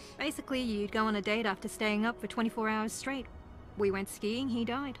 Heard of it. Basically, you'd go on a date after staying up for 24 hours straight. We went skiing, he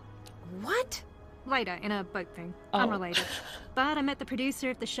died. What? Later, in a boat thing. Oh. Unrelated. But I met the producer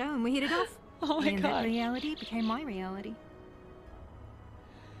of the show and we hit it off. Oh my and that god. reality became my reality.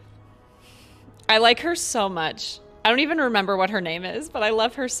 I like her so much. I don't even remember what her name is, but I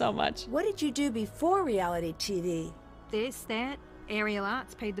love her so much. What did you do before reality TV? This, that, aerial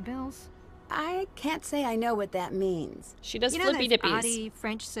arts paid the bills. I can't say I know what that means. She does You know flippy those dippies. arty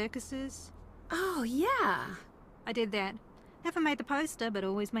French circuses? Oh, yeah. I did that. Never made the poster, but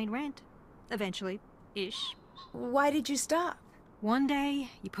always made rent. Eventually. Ish. Why did you stop? One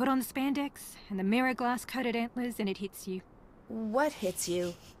day, you put on the spandex and the mirror glass coated antlers and it hits you. What hits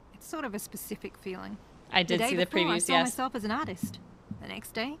you? It's sort of a specific feeling. I did the day see the before, I previews, saw yes. myself as an artist. The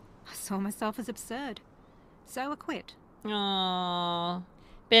next day, I saw myself as absurd. So I quit. Aww.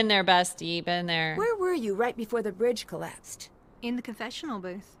 Been there, bestie. Been there. Where were you right before the bridge collapsed? In the confessional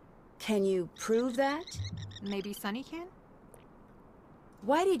booth. Can you prove that? Maybe Sonny can?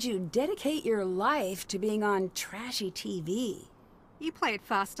 Why did you dedicate your life to being on trashy TV? You play it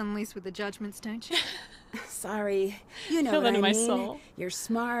fast and loose with the judgments, don't you? Sorry, you know Feel what that I in my mean. soul. You're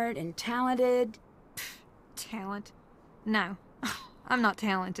smart and talented. Talent? No, I'm not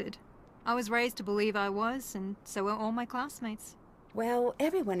talented. I was raised to believe I was, and so were all my classmates. Well,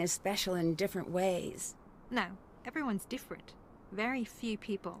 everyone is special in different ways. No, everyone's different. Very few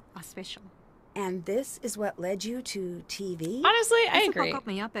people are special. And this is what led you to TV? Honestly, I This is agree. what got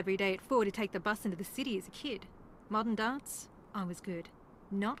me up every day at 4 to take the bus into the city as a kid. Modern dance, I was good.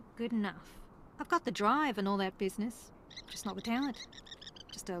 Not good enough. I've got the drive and all that business, just not the talent.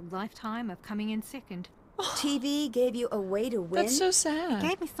 Just a lifetime of coming in second. TV gave you a way to win? That's so sad. It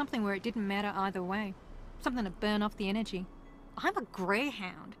gave me something where it didn't matter either way. Something to burn off the energy. I'm a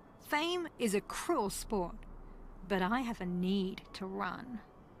greyhound. Fame is a cruel sport. But I have a need to run.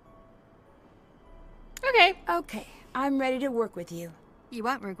 Okay. Okay, I'm ready to work with you. You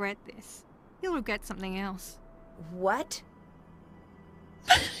won't regret this. You'll regret something else. What?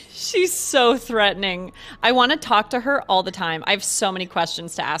 She's so threatening. I want to talk to her all the time. I have so many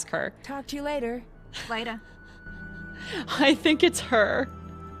questions to ask her. Talk to you later. Later. I think it's her.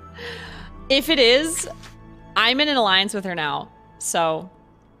 If it is, I'm in an alliance with her now. So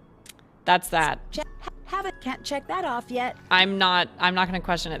that's that. Can't check that off yet. I'm not going to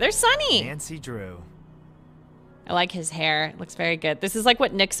question it. There's Sunny. Nancy Drew. I like his hair. It looks very good. This is like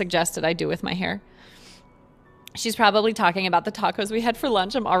what Nick suggested I do with my hair. She's probably talking about the tacos we had for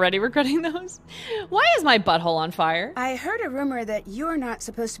lunch. I'm already regretting those. Why is my butthole on fire? I heard a rumor that you're not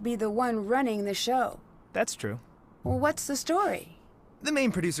supposed to be the one running the show. That's true. Well, what's the story? The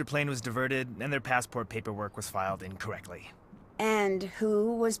main producer plane was diverted, and their passport paperwork was filed incorrectly. And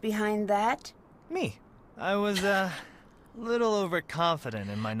who was behind that? Me. I was, a little overconfident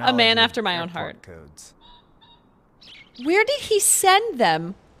in my knowledge A man of after my own airport heart. codes. Where did he send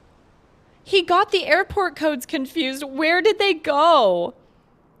them? He got the airport codes confused. Where did they go?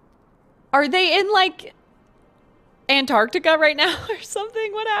 Are they in, like, Antarctica right now or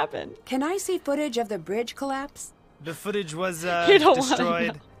something? What happened? Can I see footage of the bridge collapse? The footage was, You don't wanna destroyed.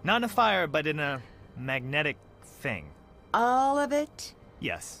 know. Not in a fire, but in a magnetic thing. All of it?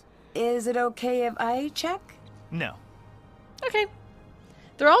 Yes. Is it okay if I check? No. Okay.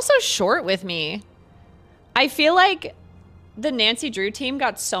 They're also short with me. I feel like the Nancy Drew team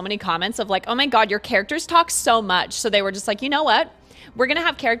got so many comments of like, oh my God, your characters talk so much. So they were just like, you know what? We're going to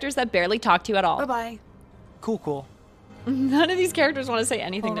have characters that barely talk to you at all. Bye-bye. Cool. None of these characters want to say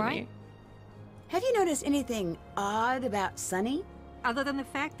anything to me. Have you noticed anything odd about Sonny? Other than the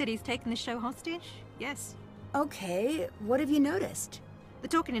fact that he's taken the show hostage? Yes. Okay, what have you noticed? The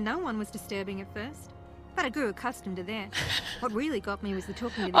talking to no one was disturbing at first, but I grew accustomed to that. What really got me was the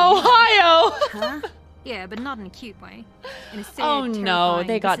talking to the Ohio! Huh? Yeah, but not in a cute way. In a sad, Oh no, terrifying,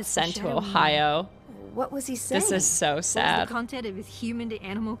 they got this is sent the to show Ohio. What was he saying? This is so What was sad. the content of his human to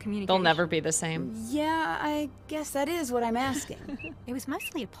animal communication? They'll never be the same. Yeah, I guess that is what I'm asking. It was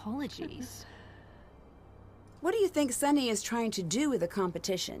mostly apologies. What do you think Sonny is trying to do with the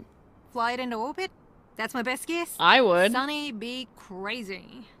competition? Fly it into orbit? That's my best guess. I would. Sonny be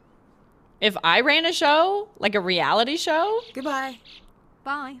crazy. If I ran a show, like a reality show, Goodbye.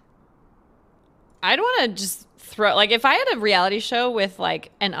 Bye. I'd want to just throw, like, if I had a reality show with, like,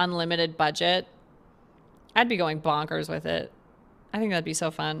 an unlimited budget, I'd be going bonkers with it. I think that'd be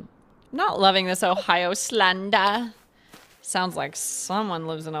so fun. I'm not loving this Ohio slander. Sounds like someone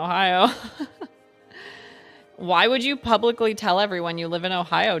lives in Ohio. Why would you publicly tell everyone you live in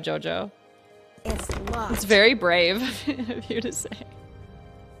Ohio, Jojo? It's locked. It's very brave of you to say.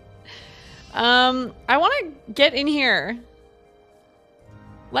 I want to get in here.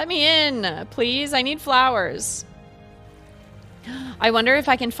 Let me in, please. I need flowers. I wonder if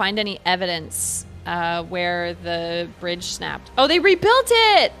I can find any evidence where the bridge snapped. Oh, they rebuilt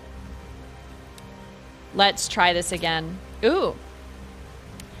it! Let's try this again. Ooh.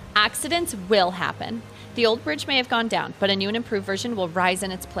 Accidents will happen. The old bridge may have gone down, but a new and improved version will rise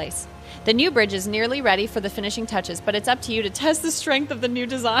in its place. The new bridge is nearly ready for the finishing touches, but it's up to you to test the strength of the new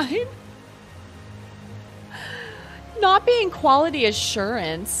design. Not being quality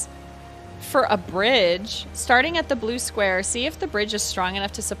assurance for a bridge. Starting at the blue square, see if the bridge is strong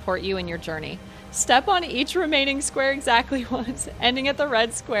enough to support you in your journey. Step on each remaining square exactly once, ending at the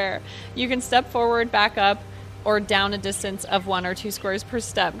red square. You can step forward, back up, or down a distance of 1 or 2 squares per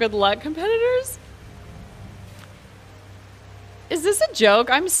step. Good luck, competitors. Is this a joke?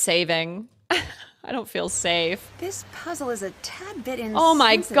 I'm saving. I don't feel safe. This puzzle is a tad bit insensitive. Oh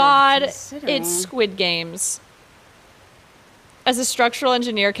my god, considering. it's Squid Games. As a structural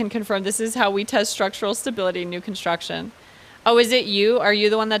engineer can confirm, this is how we test structural stability in new construction. Oh, is it you? Are you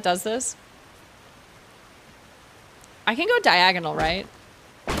the one that does this? I can go diagonal, right?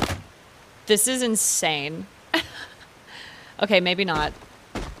 This is insane. Okay, maybe not.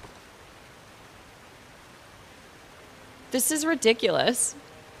 This is ridiculous.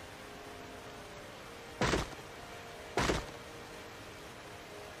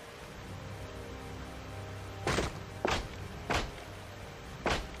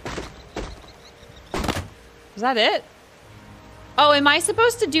 Is that it? Oh, am I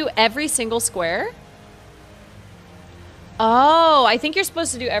supposed to do every single square? Oh, I think you're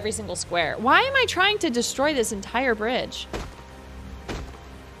supposed to do every single square. Why am I trying to destroy this entire bridge?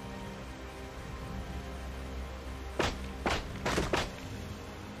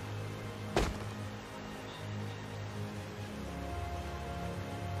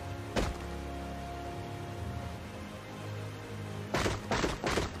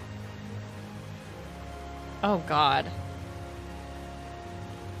 Oh, God.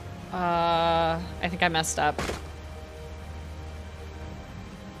 I think I messed up.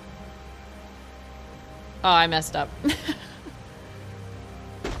 Oh, I messed up.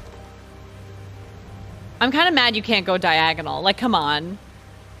 I'm kind of mad you can't go diagonal. Like, come on.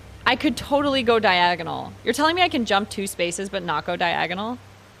 I could totally go diagonal. You're telling me I can jump 2 spaces but not go diagonal?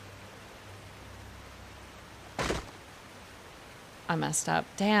 I messed up.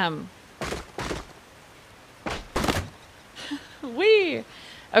 Damn. Wee.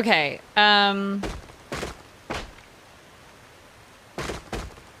 Okay.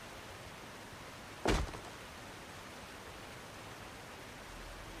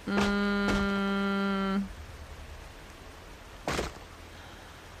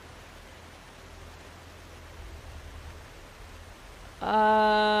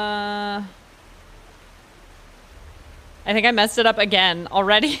 I think I messed it up again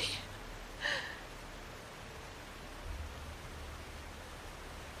already.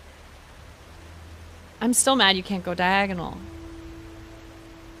 I'm still mad you can't go diagonal.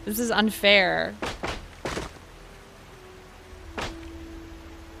 This is unfair.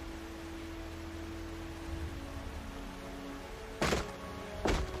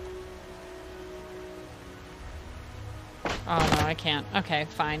 Oh no, I can't. Okay,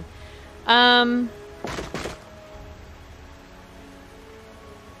 fine.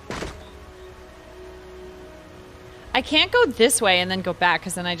 I can't go this way and then go back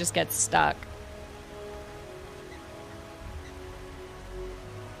because then I just get stuck.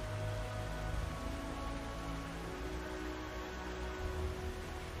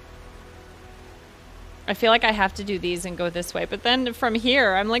 I feel like I have to do these and go this way. But then from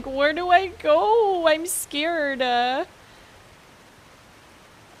here, I'm like, where do I go? I'm scared. I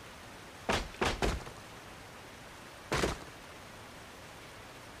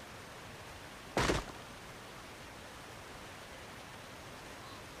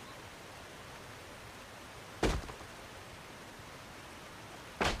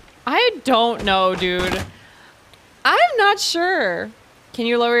don't know, dude. I'm not sure. Can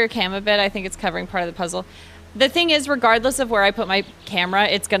you lower your cam a bit? I think it's covering part of the puzzle. The thing is, regardless of where I put my camera,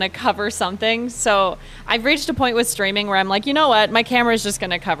 it's going to cover something. So I've reached a point with streaming where I'm like, you know what? My camera is just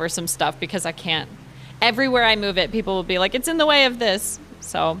going to cover some stuff because I can't. Everywhere I move it, people will be like, it's in the way of this.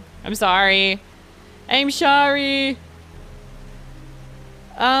 So I'm sorry. I'm sorry.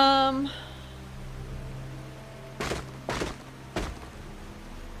 Oh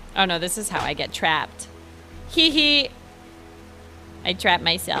no, this is how I get trapped. Hee hee. I trap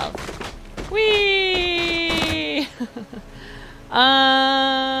myself. Whee!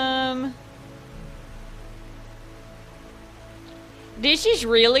 This is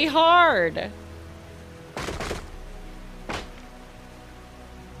really hard.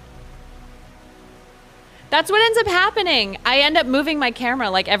 That's what ends up happening. I end up moving my camera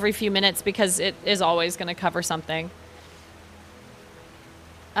like every few minutes because it is always going to cover something.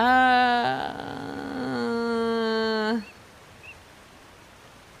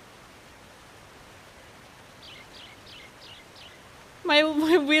 My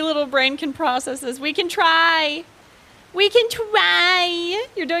wee little brain can process this. We can try. We can try.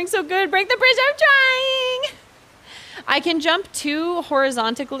 You're doing so good. Break the bridge. I'm trying. I can jump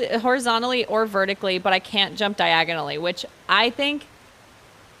horizontally or vertically, but I can't jump diagonally, which I think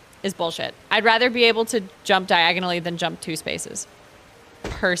is bullshit. I'd rather be able to jump diagonally than jump 2 spaces.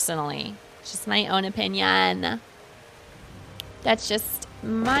 Personally. It's just my own opinion. That's just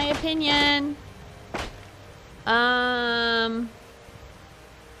my opinion.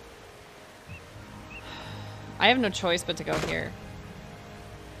 I have no choice but to go here.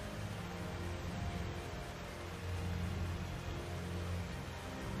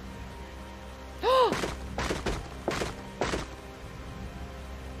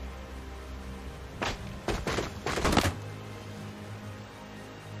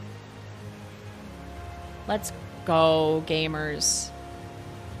 Let's go, gamers.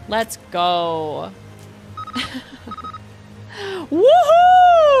 Let's go.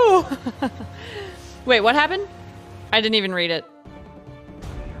 Woohoo! Wait, what happened? I didn't even read it.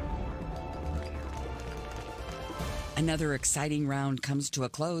 Another exciting round comes to a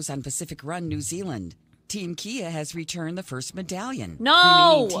close on Pacific Run, New Zealand. Team Kia has returned the first medallion.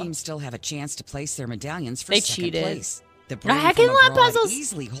 No! Remaining teams still have a chance to place their medallions for They second cheated. place. The brain I from can love abroad puzzles.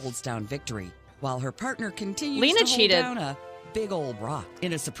 easily holds down victory, while her partner continues Lena to hold cheated. down a big old rock.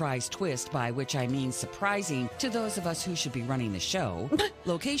 In a surprise twist, by which I mean surprising to those of us who should be running the show,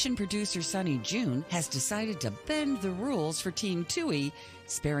 location producer Sunny June has decided to bend the rules for Team Tui,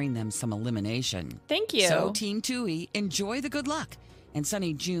 sparing them some elimination. Thank you. So Team Tui, enjoy the good luck. And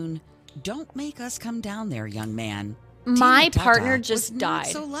Sunny June, don't make us come down there, young man. My Tina Tata partner just was died. Not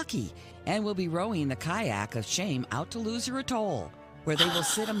so lucky, and will be rowing the kayak of shame out to Loser Atoll, where they will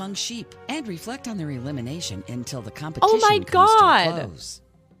sit among sheep and reflect on their elimination until the competition Oh my comes God. to a close.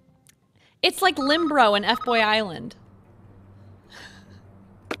 It's like Limbro and F-Boy Island.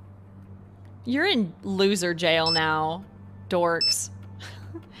 You're in loser jail now, dorks.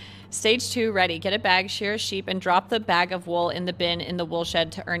 Stage 2 ready. Get a bag, shear a sheep, and drop the bag of wool in the bin in the wool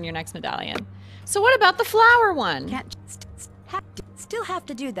shed to earn your next medallion. So what about the flower one? Can't still have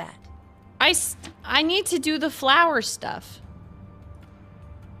to do that. I need to do the flower stuff.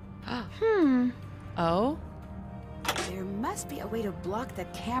 Oh? There must be a way to block the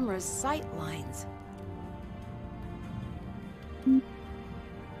camera's sight lines.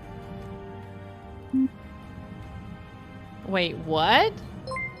 Wait, what?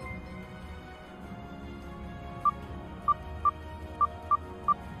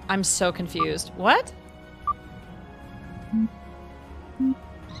 I'm so confused. What?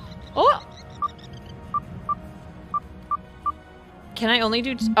 Oh! Can I only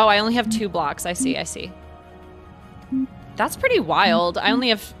do... Oh, I only have 2 blocks. I see, I see. That's pretty wild. I only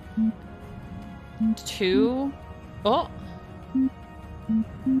have 2. Oh.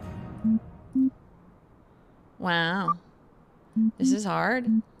 Wow. This is hard.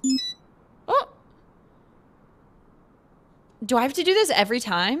 Oh. Do I have to do this every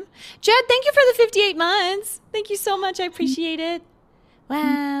time? Jed, thank you for the 58 months. Thank you so much. I appreciate it.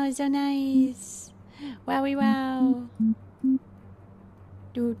 Wow, so nice. Wowie wow.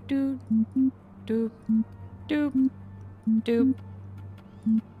 Doop, doop, doop, doop, doop.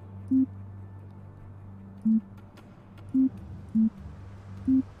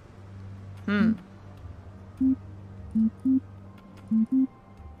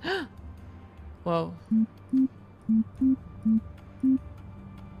 Whoa.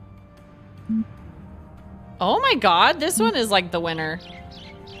 Oh my god, this one is like the winner.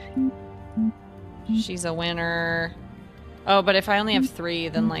 She's a winner. Oh, but if I only have 3,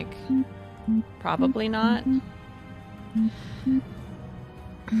 then like, probably not.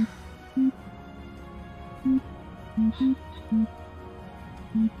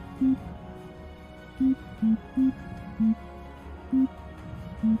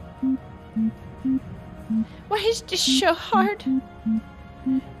 Why is this so hard?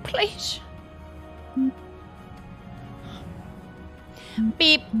 Please.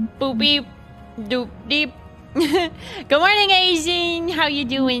 Beep, boop, beep, doop, deep. Good morning, Asian. How you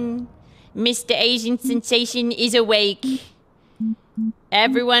doing? Mr. Asian Sensation is awake.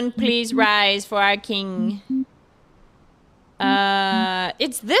 Everyone please rise for our king.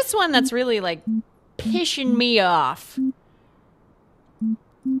 It's this one that's really, like, pissing me off.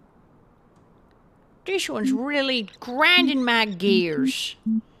 This one's really grinding my gears.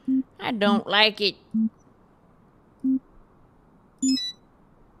 I don't like it.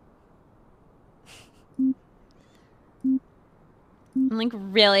 I'm like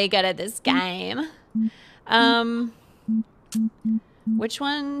really good at this game. Which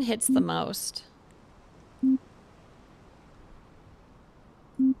one hits the most?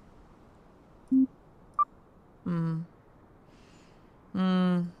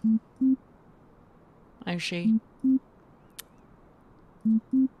 I see.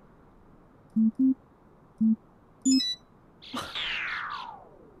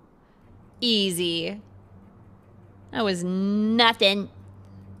 Easy. That was nothing.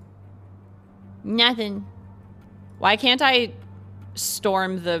 Nothing. Why can't I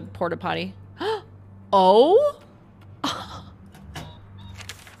storm the porta potty? Oh?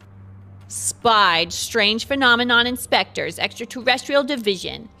 Spied. Strange phenomenon inspectors. Extraterrestrial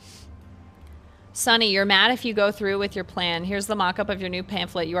division. Sonny, you're mad if you go through with your plan. Here's the mock-up of your new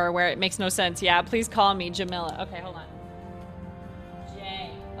pamphlet. You are aware it makes no sense. Yeah, please call me Jamila. Okay, hold on.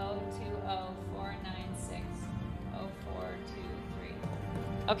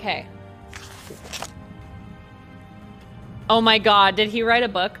 Okay. Oh my god, did he write a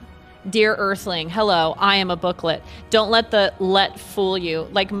book? Dear Earthling, hello, I am a booklet. Don't let the let fool you.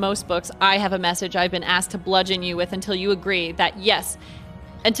 Like most books, I have a message I've been asked to bludgeon you with until you agree that yes.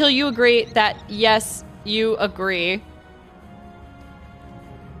 Until you agree that yes, you agree.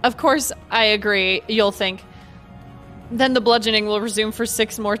 Of course I agree, you'll think. Then the bludgeoning will resume for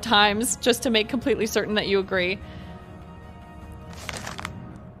 6 more times, just to make completely certain that you agree.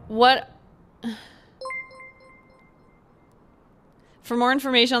 What? For more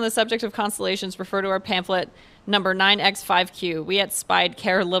information on the subject of constellations, refer to our pamphlet number 9X5Q. We at Spied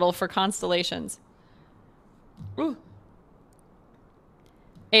care little for constellations. Ooh.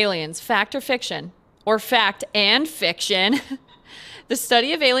 Aliens, fact or fiction? Or fact and fiction? The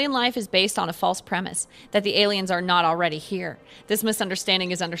study of alien life is based on a false premise that the aliens are not already here. This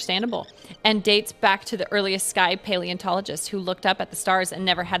misunderstanding is understandable and dates back to the earliest sky paleontologists who looked up at the stars and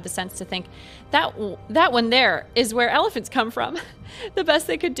never had the sense to think, that one there is where elephants come from. The best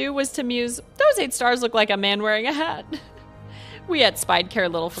they could do was to muse, those 8 stars look like a man wearing a hat. We at Spied care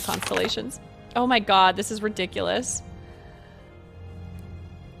little for constellations. Oh my god, this is ridiculous.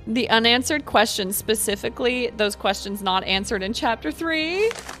 The unanswered questions, specifically those questions not answered in Chapter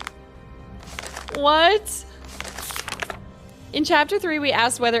 3. What? In Chapter 3, we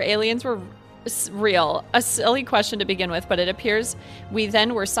asked whether aliens were real. A silly question to begin with, but it appears we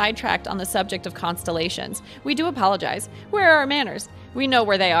then were sidetracked on the subject of constellations. We do apologize. Where are our manners? We know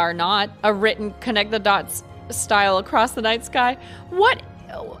where they are not. A written connect the dots style across the night sky.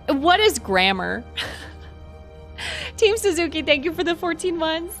 What is grammar? Team Suzuki, thank you for the 14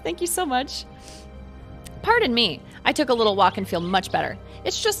 months. Thank you so much. Pardon me. I took a little walk and feel much better.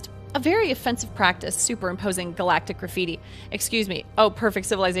 It's just a very offensive practice, superimposing galactic graffiti. Excuse me. Oh, perfect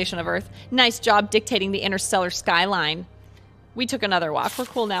civilization of Earth. Nice job dictating the interstellar skyline. We took another walk. We're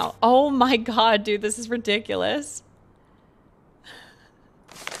cool now. Oh my god, dude, this is ridiculous.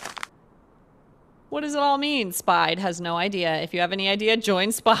 What does it all mean? Spied has no idea. If you have any idea,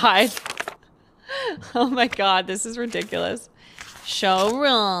 join Spied. Oh my god, this is ridiculous. Show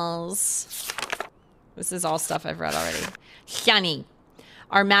rules. This is all stuff I've read already. Shani.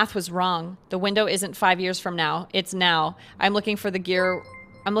 Our math was wrong. The window isn't 5 years from now. It's now. I'm looking for the gear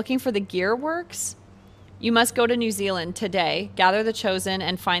works. You must go to New Zealand today, gather the chosen,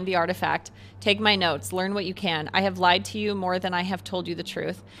 and find the artifact. Take my notes. Learn what you can. I have lied to you more than I have told you the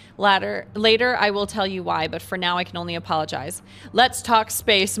truth. Later, I will tell you why, but for now, I can only apologize. Let's talk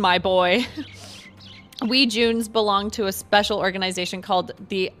space, my boy. We Junes belong to a special organization called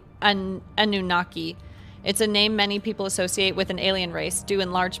the Anunnaki. It's a name many people associate with an alien race, due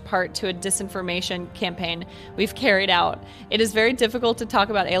in large part to a disinformation campaign we've carried out. It is very difficult to talk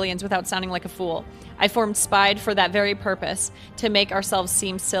about aliens without sounding like a fool. I formed SPIED for that very purpose, to make ourselves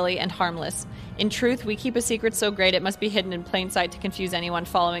seem silly and harmless. In truth, we keep a secret so great it must be hidden in plain sight to confuse anyone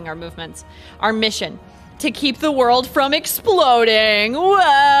following our movements. Our mission: to keep the world from exploding.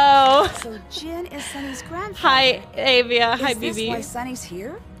 Whoa! So Jin is Sunny's grandfather. Hi, Avia. Hi, Is this BB. why Sunny's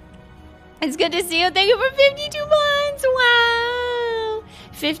here? It's good to see you. Thank you for 52 months. Wow.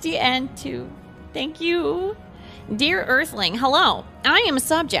 50 and 2. Thank you. Dear Earthling, hello. I am a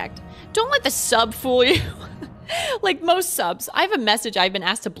subject. Don't let the sub fool you. Like most subs, I have a message I've been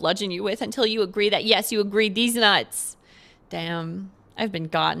asked to bludgeon you with until you agree that, yes, you agree these nuts. Damn. I've been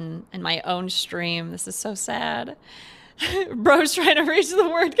gotten in my own stream. This is so sad. Bro's trying to reach the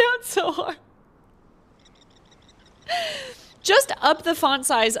word count so hard. Just up the font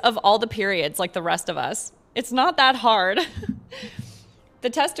size of all the periods like the rest of us. It's not that hard. The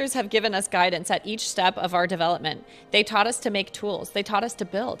testers have given us guidance at each step of our development. They taught us to make tools. They taught us to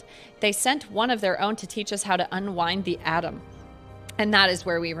build. They sent one of their own to teach us how to unwind the atom. And that is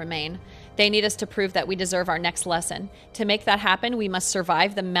where we remain. They need us to prove that we deserve our next lesson. To make that happen, we must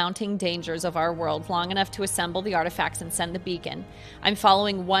survive the mounting dangers of our world long enough to assemble the artifacts and send the beacon. I'm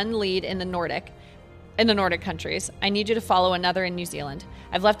following one lead in the Nordic countries. I need you to follow another in New Zealand.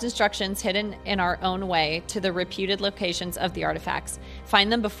 I've left instructions hidden in our own way to the reputed locations of the artifacts.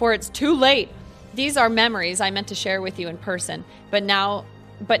 Find them before it's too late. These are memories I meant to share with you in person, but now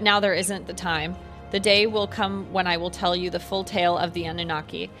there isn't the time. The day will come when I will tell you the full tale of the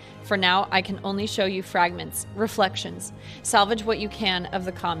Anunnaki. For now, I can only show you fragments, reflections. Salvage what you can of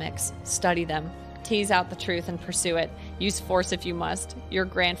the comics. Study them. Tease out the truth and pursue it. Use force if you must. Your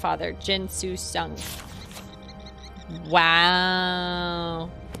grandfather, Jin Su Sung. Wow.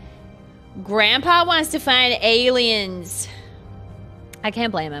 Grandpa wants to find aliens. I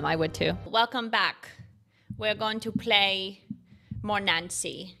can't blame him. I would too. Welcome back. We're going to play more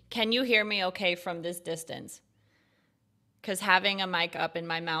Nancy. Can you hear me okay from this distance? Because having a mic up in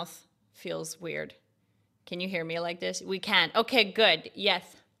my mouth feels weird. Can you hear me like this? We can. Okay, good. Yes.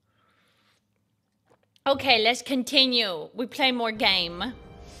 Okay, let's continue. We play more game.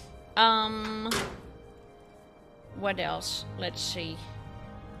 What else? Let's see.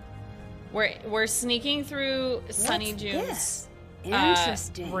 We're sneaking through Sunny June's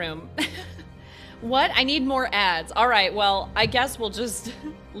Interesting. room. What? I need more ads. All right, well, I guess we'll just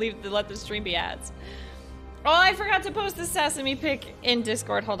let the stream be ads. Oh, I forgot to post the Sesame pic in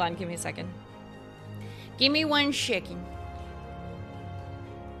Discord. Hold on, give me a second. Give me 1 second.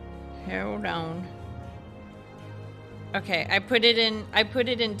 Hold on. Okay, I put it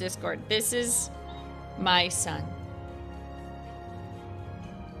in Discord. This is my son.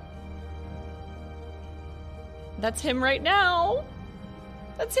 That's him right now.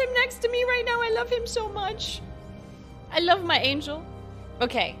 That's him next to me right now. I love him so much. I love my angel.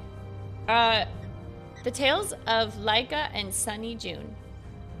 Okay. The tales of Laika and Sunny June.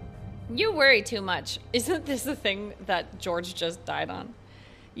 You worry too much. Isn't this the thing that George just died on?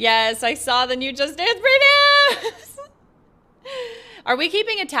 Yes, I saw the new Just Dance previews. Are we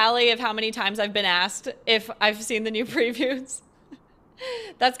keeping a tally of how many times I've been asked if I've seen the new previews?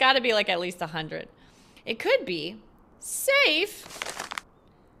 That's got to be like at least 100. It could be. Safe.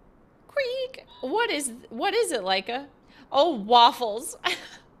 Creek. What is it, Laika? Oh, waffles.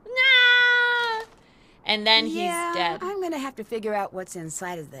 Nah. And then he's dead. I'm gonna have to figure out what's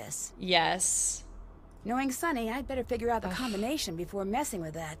inside of this. Yes. Knowing Sunny, I'd better figure out the combination before messing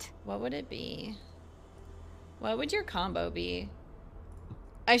with that. What would it be? What would your combo be?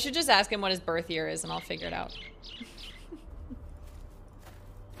 I should just ask him what his birth year is and I'll figure it out.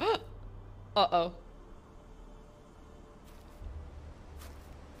 Uh-oh.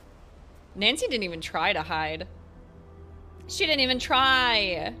 Nancy didn't even try to hide. She didn't even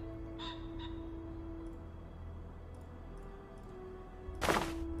try.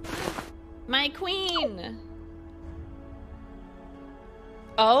 My queen.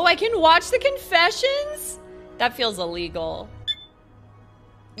 Oh, I can watch the confessions? That feels illegal.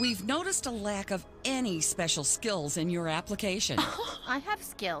 We've noticed a lack of any special skills in your application. I have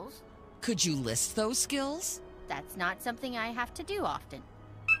skills. Could you list those skills? That's not something I have to do often.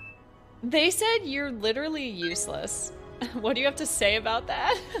 They said you're literally useless. What do you have to say about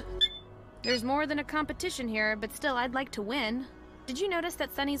that? There's more than a competition here, but still, I'd like to win. Did you notice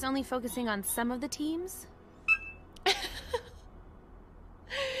that Sunny's only focusing on some of the teams? Nancy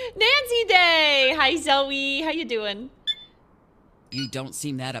Day! Hi, Zoe. How you doing? You don't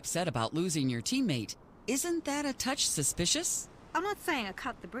seem that upset about losing your teammate. Isn't that a touch suspicious? I'm not saying I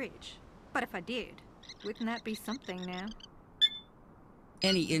cut the bridge, but if I did, wouldn't that be something now?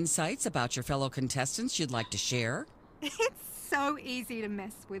 Any insights about your fellow contestants you'd like to share? It's so easy to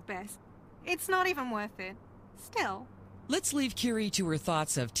mess with Bess. It's not even worth it. Still. Let's leave Kiri to her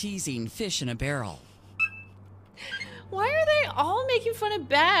thoughts of teasing fish in a barrel. Why are they all making fun of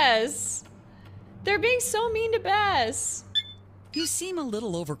Bess? They're being so mean to Bess. You seem a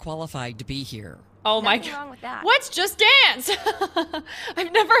little overqualified to be here. Oh my Nothing wrong with that. What's Just Dance?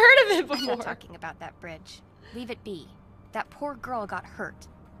 I've never heard of it before. I'm not talking about that bridge. Leave it be. That poor girl got hurt,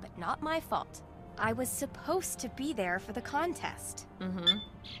 but not my fault. I was supposed to be there for the contest.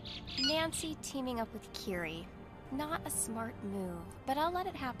 Nancy teaming up with Kiri. Not a smart move, but I'll let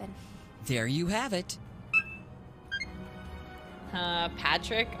it happen. There you have it.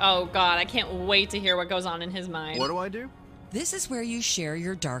 Patrick? Oh god, I can't wait to hear what goes on in his mind. What do I do? This is where you share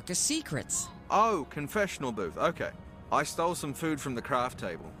your darkest secrets. Oh, confessional booth. Okay. I stole some food from the craft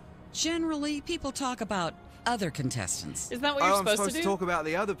table. Generally, people talk about other contestants. Isn't that what you're I'm supposed to do? to talk about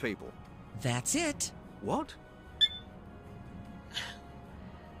the other people. That's it. What?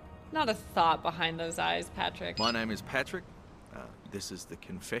 Not a thought behind those eyes, Patrick. My name is Patrick. This is the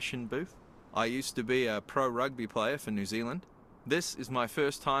confession booth. I used to be a pro rugby player for New Zealand. This is my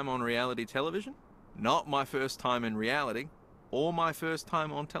first time on reality television. Not my first time in reality, or my first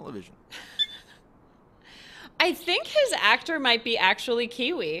time on television. I think his actor might be actually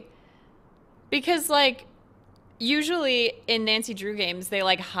Kiwi. Because, like, usually in Nancy Drew games, they,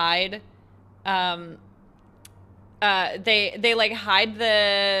 like, hide... they like hide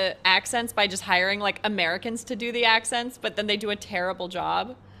the accents by just hiring like Americans to do the accents, but then they do a terrible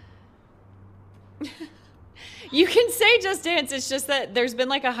job. You can say Just Dance, it's just that there's been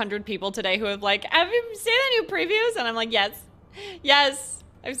like 100 people today who have like, have you seen the new previews? And I'm like, yes,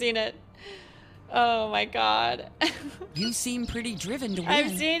 I've seen it. Oh my god. You seem pretty driven to win.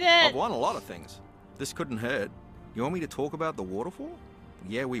 I've seen it. I've won a lot of things. This couldn't hurt. You want me to talk about the waterfall?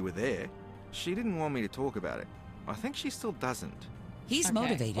 Yeah, we were there. She didn't want me to talk about it. I think she still doesn't. He's Okay.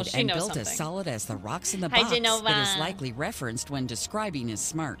 motivated Well, she and knows built something. as solid as the rocks in the Hi, box Genova. that is likely referenced when describing his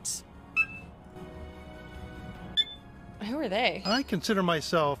smarts. Who are they? I consider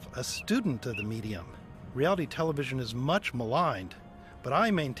myself a student of the medium. Reality television is much maligned, but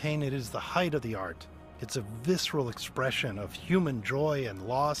I maintain it is the height of the art. It's a visceral expression of human joy and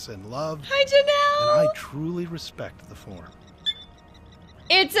loss and love. Hi, Janelle. And I truly respect the form.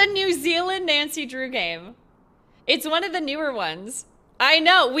 It's a New Zealand Nancy Drew game. It's one of the newer ones. I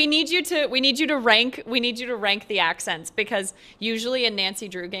know. We need you to rank the accents, because usually in Nancy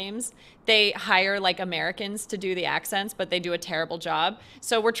Drew games, they hire like Americans to do the accents, but they do a terrible job.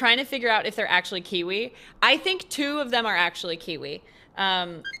 So we're trying to figure out if they're actually Kiwi. I think 2 of them are actually Kiwi.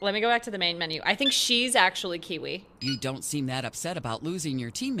 Let me go back to the main menu. I think she's actually Kiwi. You don't seem that upset about losing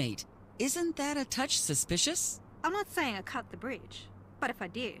your teammate. Isn't that a touch suspicious? I'm not saying I cut the bridge, but if I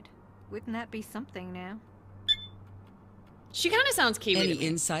did, wouldn't that be something now? She kind of sounds Kiwi Any to me.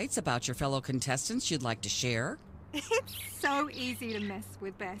 insights about your fellow contestants you'd like to share? It's so easy to mess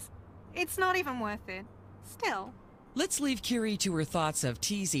with Bess. It's not even worth it. Still. Let's leave Kiri to her thoughts of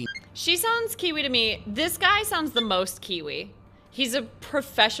teasing. She sounds Kiwi to me. This guy sounds the most Kiwi. He's a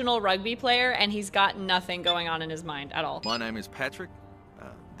professional rugby player, and he's got nothing going on in his mind at all. My name is Patrick.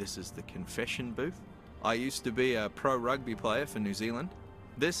 This is the confession booth. I used to be a pro rugby player for New Zealand.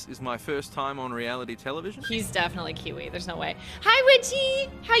 This is my first time on reality television. He's definitely Kiwi. There's no way. Hi, Witchy.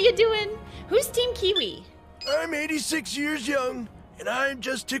 How you doing? Who's Team Kiwi? I'm 86 years young, and I'm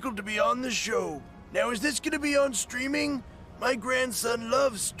just tickled to be on the show. Now, is this gonna be on streaming? My grandson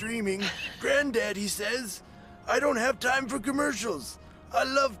loves streaming. Granddad, he says. I don't have time for commercials. I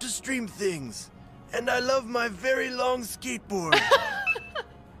love to stream things. And I love my very long skateboard.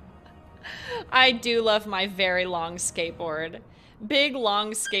 I do love my very long skateboard. Big,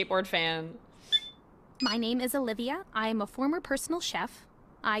 long skateboard fan. My name is Olivia. I am a former personal chef.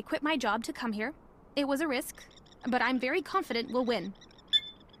 I quit my job to come here. It was a risk, but I'm very confident we'll win.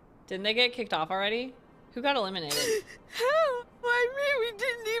 Didn't they get kicked off already? Who got eliminated? How? I mean, we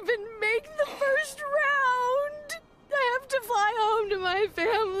didn't even make the first round. I have to fly home to my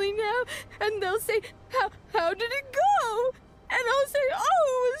family now, and they'll say, how did it go? And I'll say,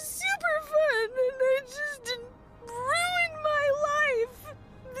 oh, it was super fun, and I just didn't ruin my life.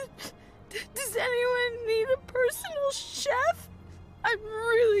 Does anyone need a personal chef? I'm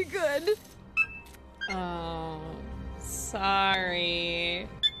really good.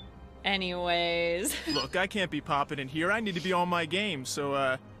 Anyways. Look, I can't be popping in here. I need to be on my game,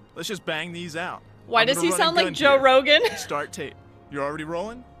 so let's just bang these out. Why does he sound like Joe Rogan? Start tape. You're already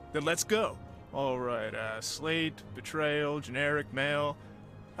rolling? Then let's go. All right, slate, betrayal, generic male.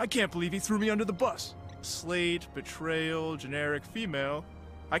 I can't believe he threw me under the bus. Slate, betrayal, generic female.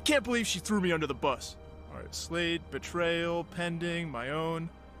 I can't believe she threw me under the bus. All right, slate, betrayal, pending, my own.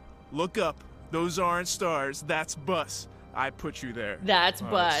 Look up. Those aren't stars. That's bus. I put you there. That's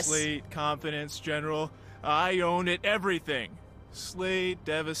bus. Slate, confidence, general. I own it, everything. Slate,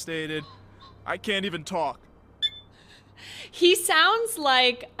 devastated. I can't even talk. He sounds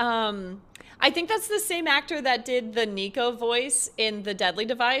like, I think that's the same actor that did the Nico voice in The Deadly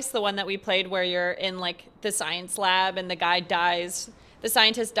Device, the one that we played where you're in like the science lab and the guy dies. The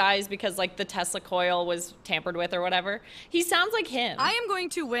scientist dies because like the Tesla coil was tampered with or whatever. He sounds like him. I am going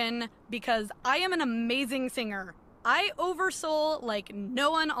to win because I am an amazing singer. I oversoul like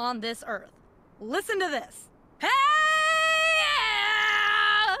no one on this earth. Listen to this. Hey!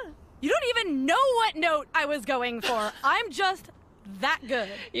 You don't even know what note I was going for. I'm just that good.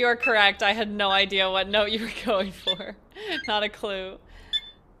 You are correct. I had no idea what note you were going for. Not a clue.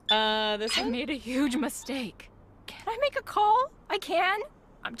 This I made a huge mistake. Can I make a call? I can.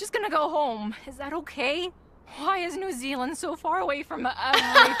 I'm just gonna go home. Is that okay? Why is New Zealand so far away from everything?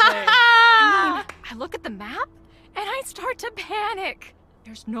 I look at the map and I start to panic.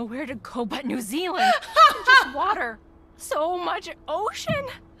 There's nowhere to go but New Zealand. Just water. So much ocean.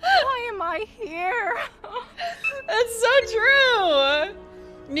 Why am I here? That's so true.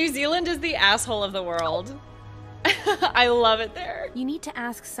 New Zealand is the asshole of the world. I love it there. You need to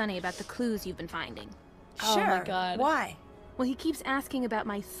ask Sunny about the clues you've been finding. Sure. Oh my God. Why? Well, he keeps asking about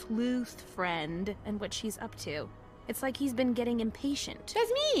my sleuth friend and what she's up to. It's like he's been getting impatient.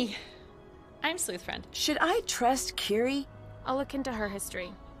 That's me. I'm sleuth friend. Should I trust Kiri? I'll look into her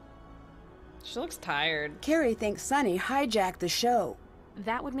history. She looks tired. Kiri thinks Sunny hijacked the show.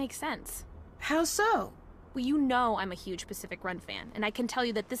 That would make sense. How so? Well, you know I'm a huge Pacific Run fan, and I can tell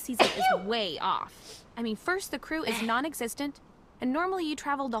you that this season is way off. I mean, first, the crew is non-existent, and normally you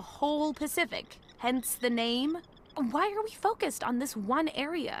travel the whole Pacific, hence the name. Why are we focused on this one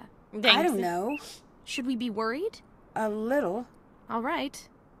area? I don't know. Should we be worried? A little. All right.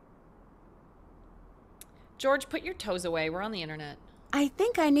 George, put your toes away. We're on the internet. I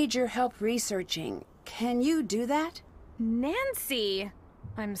think I need your help researching. Can you do that? Nancy!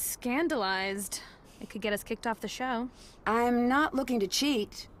 I'm scandalized. It could get us kicked off the show. I'm not looking to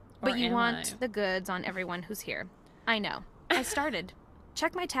cheat. But you want the goods on everyone who's here. I know. I started.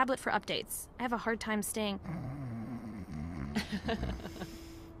 Check my tablet for updates. I have a hard time staying...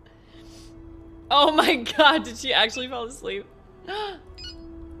 Oh my God, did she actually fall asleep?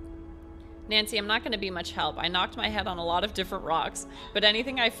 Nancy, I'm not going to be much help. I knocked my head on a lot of different rocks, but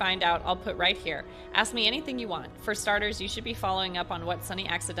anything I find out, I'll put right here. Ask me anything you want. For starters, you should be following up on what Sunny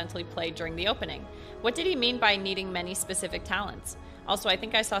accidentally played during the opening. What did he mean by needing many specific talents? Also, I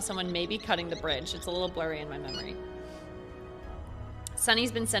think I saw someone maybe cutting the bridge. It's a little blurry in my memory.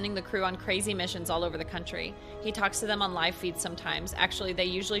 Sunny's been sending the crew on crazy missions all over the country. He talks to them on live feeds sometimes. Actually, they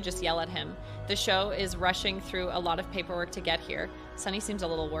usually just yell at him. The show is rushing through a lot of paperwork to get here. Sunny seems a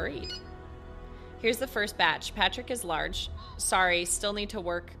little worried. Here's the first batch. Patrick is large. Sorry, still need to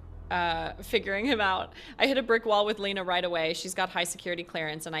work figuring him out. I hit a brick wall with Lena right away. She's got high security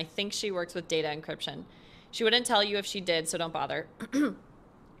clearance, and I think she works with data encryption. She wouldn't tell you if she did, so don't bother.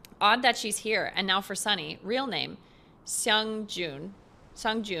 Odd that she's here. And now for Sunny. Real name, Sung-Jun,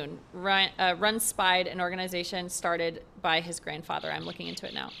 runs Spied, an organization started by his grandfather. I'm looking into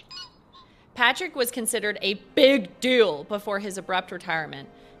it now. Patrick was considered a big deal before his abrupt retirement.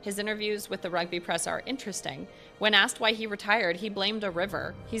 His interviews with the rugby press are interesting. When asked why he retired, he blamed a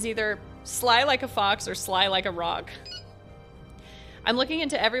river. He's either sly like a fox or sly like a rock. I'm looking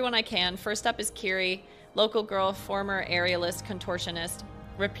into everyone I can. First up is Kiri, local girl, former aerialist, contortionist,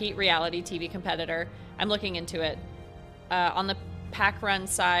 repeat reality TV competitor. I'm looking into it. On the pack run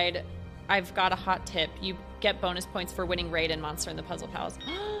side, I've got a hot tip. You get bonus points for winning raid and Monster in the Puzzle Pals.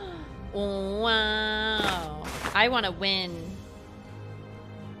 Wow. I want to win.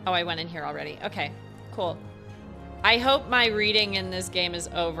 Oh, I went in here already. Okay, cool. I hope my reading in this game is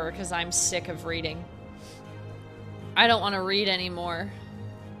over because I'm sick of reading. I don't want to read anymore.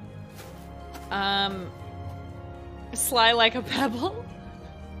 Sly like a pebble.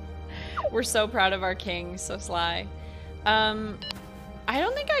 We're so proud of our king, so sly. I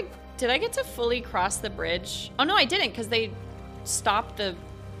don't think did I get to fully cross the bridge? Oh no, I didn't because they stopped the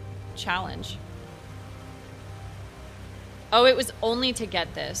challenge. Oh, it was only to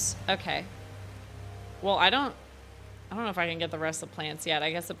get this. Okay. Well, I don't I don't know if I can get the rest of the plants yet.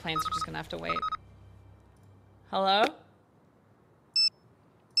 I guess the plants are just gonna have to wait. Hello?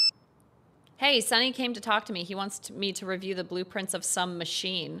 Hey, Sonny came to talk to me. He wants me to review the blueprints of some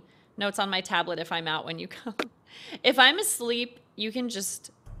machine. Notes on my tablet if I'm out when you come. If I'm asleep, you can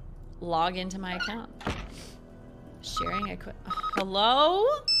just log into my account. Sharing hello?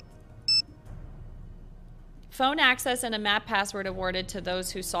 Phone access and a map password awarded to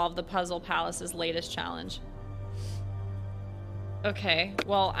those who solve the Puzzle Palace's latest challenge. Okay,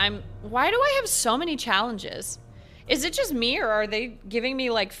 well, why do I have so many challenges? Is it just me, or are they giving me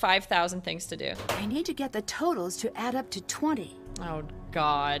like 5,000 things to do? I need to get the totals to add up to 20. Oh,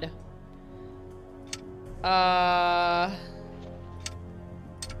 God.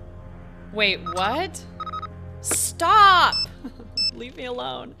 Wait, what? Stop! Leave me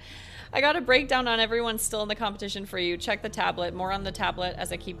alone. I got a breakdown on everyone's still in the competition for you. Check the tablet. More on the tablet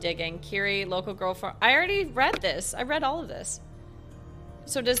as I keep digging. Kiri, local girl from... I already read this. I read all of this.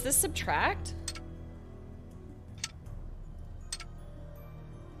 So does this subtract?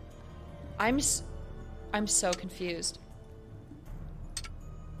 I'm so confused.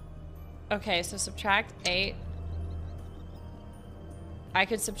 Okay, so subtract 8. I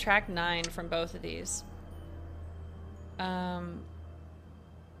could subtract 9 from both of these.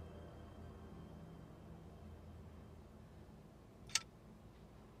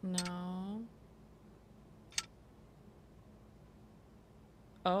 No.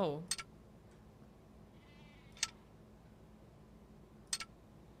 Oh.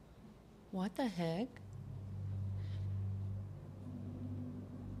 What the heck?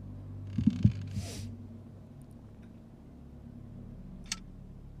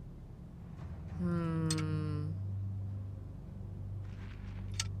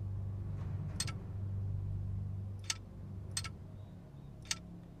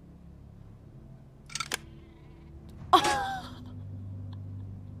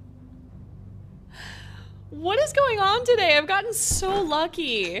 What is going on today? I've gotten so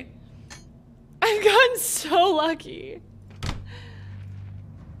lucky. I've gotten so lucky.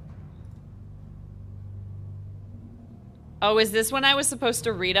 Oh, is this when I was supposed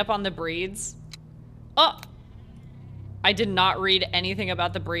to read up on the breeds? Oh! I did not read anything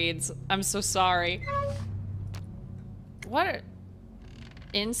about the breeds. I'm so sorry. What?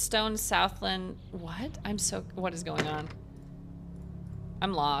 Instone, Southland. What? What is going on?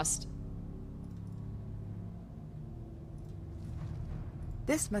 I'm lost.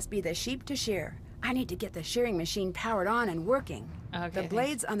 This must be the sheep to shear. I need to get the shearing machine powered on and working. Okay, the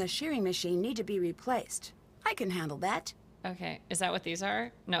blades on the shearing machine need to be replaced. I can handle that. Okay, is that what these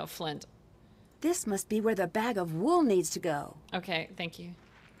are? No, flint. This must be where the bag of wool needs to go. Okay, thank you.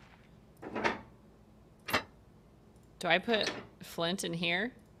 Do I put flint in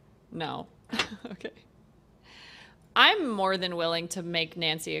here? No. Okay. I'm more than willing to make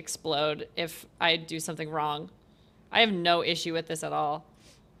Nancy explode if I do something wrong. I have no issue with this at all.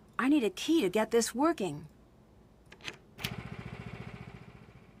 I need a key to get this working.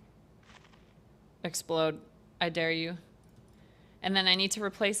 Explode. I dare you. And then I need to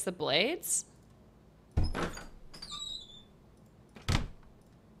replace the blades?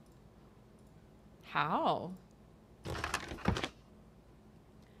 How?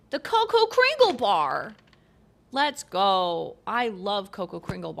 The Cocoa Kringle bar! Let's go. I love Cocoa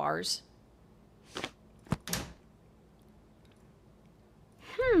Kringle bars.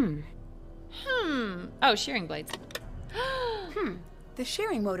 Oh, shearing blades. The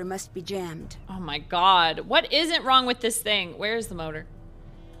shearing motor must be jammed. Oh my god. What isn't wrong with this thing? Where is the motor?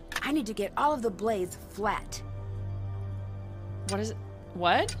 I need to get all of the blades flat. What is it?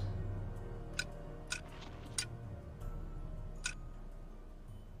 What?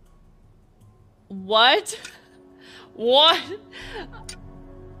 What? What?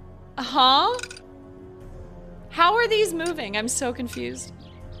 Huh? How are these moving? I'm so confused.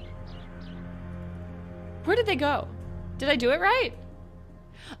 Where did they go? Did I do it right?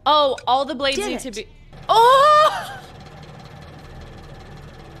 Oh, all the blades need to be... Oh!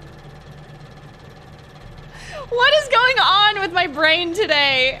 What is going on with my brain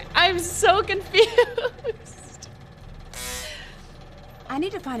today? I'm so confused. I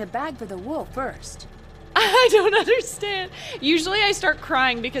need to find a bag for the wool first. I don't understand. Usually I start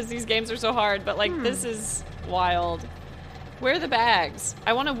crying because these games are so hard, but like this is wild. Where are the bags?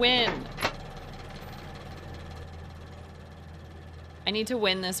 I want to win. I need to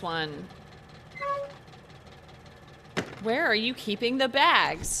win this one. Where are you keeping the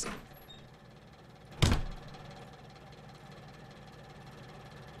bags?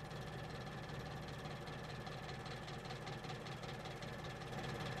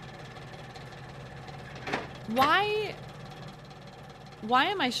 Why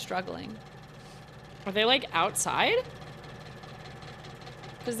am I struggling? Are they like outside?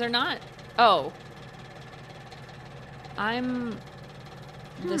 Because they're not. Oh. I'm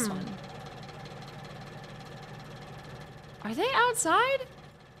this one. Are they outside?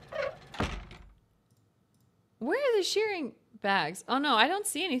 Where are the shearing bags? Oh no, I don't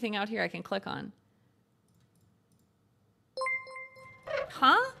see anything out here I can click on.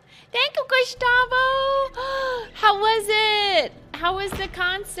 Huh? Thank you, Gustavo! How was it? How was the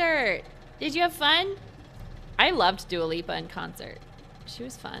concert? Did you have fun? I loved Dua Lipa in concert. She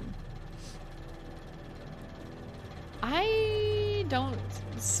was fun. I don't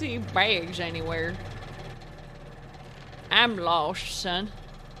see bags anywhere. I'm lost, son.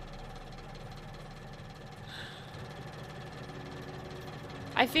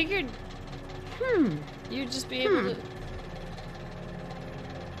 I figured, you'd just be able to...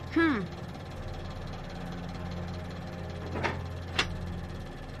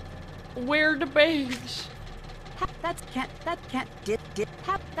 Where the bags? That's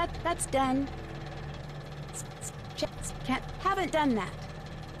done. Haven't done that.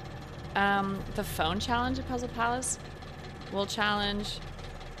 The phone challenge at Puzzle Palace will challenge.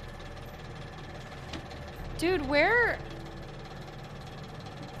 Dude, where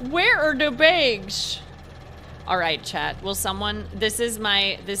are the bags? All right, chat. Will someone? This is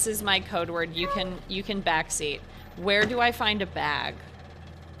my code word. You can backseat. Where do I find a bag?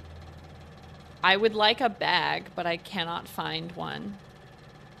 I would like a bag, but I cannot find one.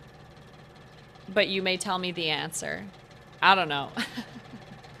 But you may tell me the answer. I don't know.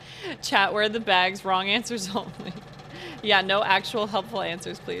 Chat, where are the bags? Wrong answers only. Yeah, no actual helpful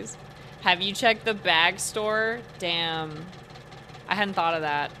answers, please. Have you checked the bag store? Damn. I hadn't thought of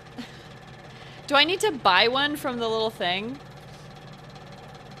that. Do I need to buy one from the little thing?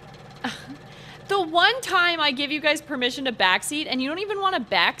 The one time I give you guys permission to backseat and you don't even want a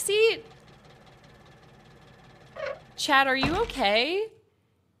backseat? Chat, are you okay?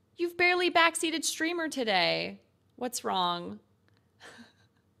 You've barely backseated streamer today. What's wrong?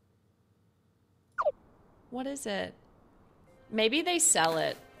 What is it? Maybe they sell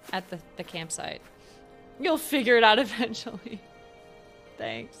it at the campsite. You'll figure it out eventually.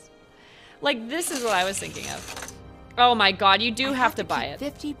 Thanks. Like, this is what I was thinking of. Oh my god, you do have to buy it.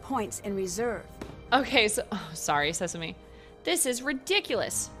 50 points in reserve. Okay, so... Oh, sorry, Sesame. This is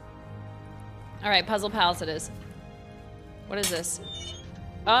ridiculous. Alright, Puzzle Palace it is. What is this?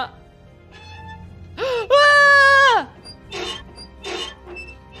 Ah! Ah!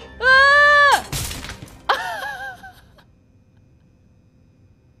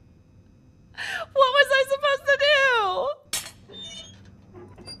 What was I supposed to do?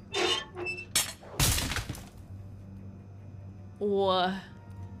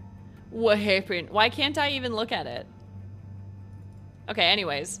 What happened? Why can't I even look at it? Okay,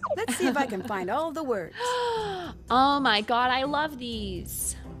 anyways. Let's see if I can find all the words. Oh my god, I love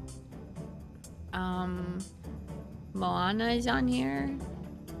these. Moana is on here.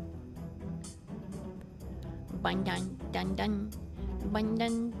 Bun dun dun dun. Bun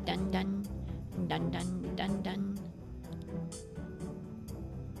dun dun dun. Dun dun dun dun.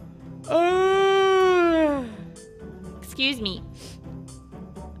 Excuse me.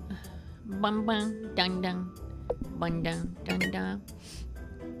 Bun bun dun dun. Bun dun dun dun.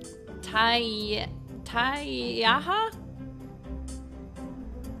 Taiyaha?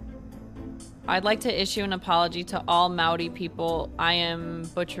 I'd like to issue an apology to all Maori people. I am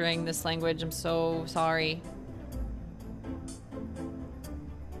butchering this language. I'm so sorry.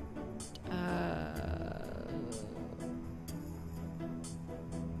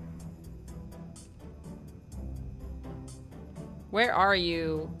 Where are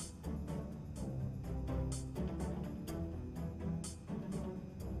you?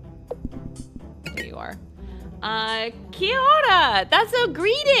 There you are. Kia ora! That's a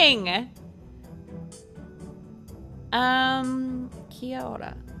greeting! Kia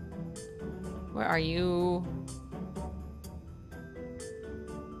ora. Where are you?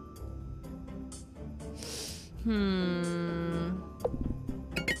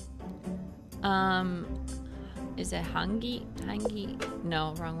 Is it Hangi? Hangi?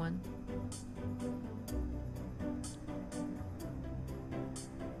 No, wrong one.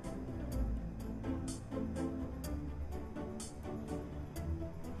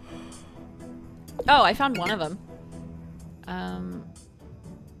 Oh, I found one of them.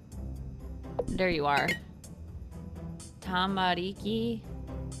 There you are. Tamariki.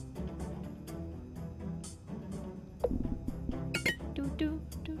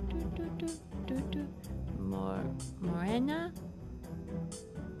 Morena.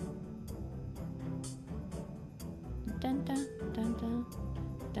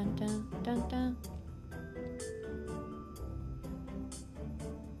 dun, dun, dun, dun.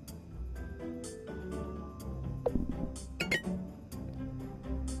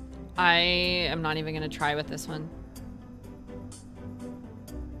 I am not even gonna try with this one.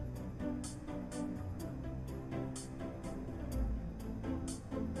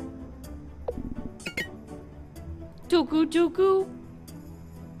 Dooku dooku.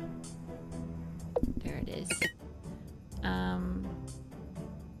 There it is.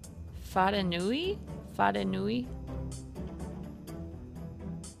 Fada Nui? Fada Nui?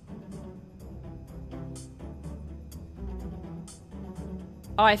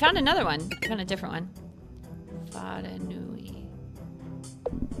 Oh, I found another one. I found a different one. Fada Nui.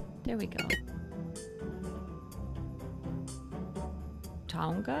 There we go.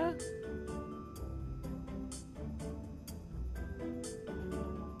 Tonga?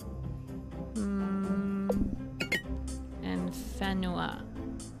 And Fanua.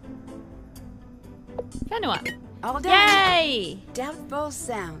 Fanua. All done. Yay! Doubtful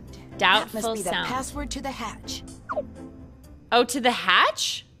sound. Doubtful that must be sound. the password to the hatch. Oh, to the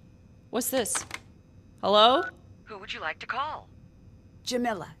hatch? What's this? Hello? Who would you like to call?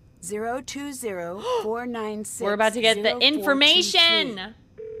 Jamila. 020-496. We're about to get the information.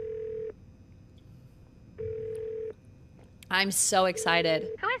 I'm so excited.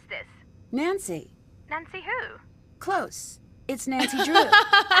 Who is this? Nancy. Nancy who? Close. It's Nancy Drew. Oh,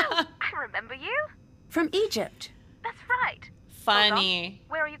 I remember you. From Egypt. That's right. Funny.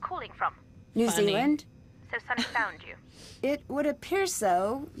 Where are you calling from? New Zealand. So Sunny found you. It would appear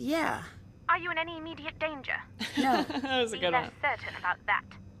so, yeah. Are you in any immediate danger? No. That was a Be good less one. certain about that.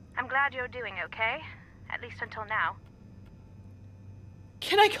 I'm glad you're doing okay. At least until now.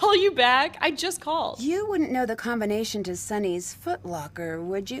 Can I call you back? I just called. You wouldn't know the combination to Sunny's footlocker,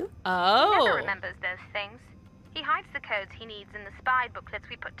 would you? Oh. He never remembers those things. He hides the codes he needs in the spy booklets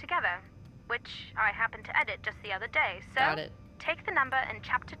we put together, which I happened to edit just the other day. So, Got it. take the number in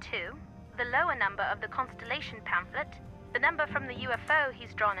Chapter 2, the lower number of the Constellation pamphlet, the number from the UFO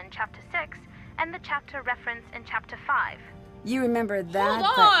he's drawn in Chapter 6, and the chapter reference in Chapter 5. You remember that,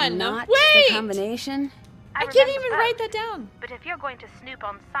 Hold but on. not Wait. the combination? I can't remember even both. write that down. But if you're going to snoop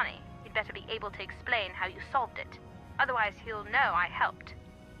on Sunny, you'd better be able to explain how you solved it. Otherwise, he'll know I helped.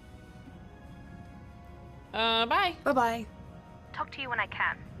 Bye. Bye-bye. Talk to you when I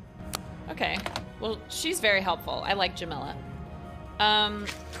can. Okay. Well, she's very helpful. I like Jamila.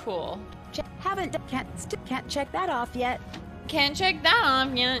 Cool. Can't check that off yet. Can't check that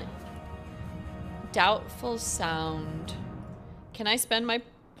off yet. Doubtful sound. Can I spend my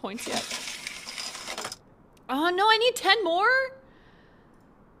points yet? Oh no, I need 10 more?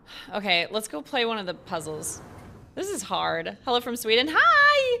 Okay, let's go play one of the puzzles. This is hard. Hello from Sweden.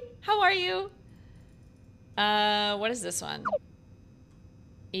 Hi! How are you? What is this one?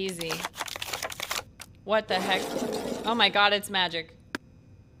 Easy. What the heck? Oh my god, it's magic.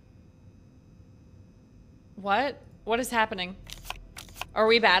 What? What is happening? Are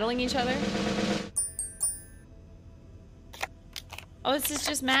we battling each other? Oh, this is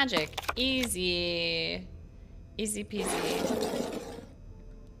just magic. Easy. Easy peasy.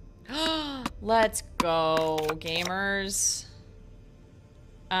 Let's go, gamers.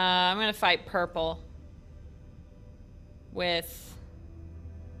 I'm gonna fight purple. With...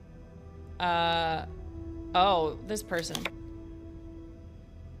 oh, this person.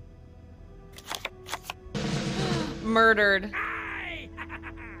 Murdered.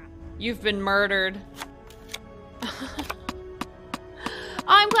 You've been murdered. Oh,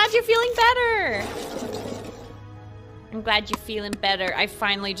 I'm glad you're feeling better. I'm glad you're feeling better. I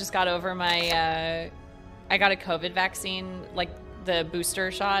finally just got over my, I got a COVID vaccine, like the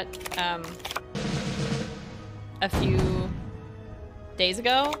booster shot, a few days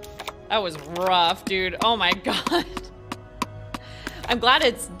ago. That was rough, dude. Oh my god. I'm glad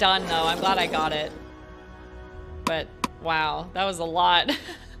it's done though. I'm glad I got it. But wow, that was a lot.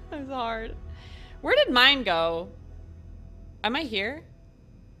 That was hard. Where did mine go? Am I here?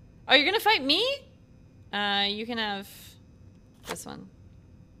 Oh, you're gonna fight me? You can have this one.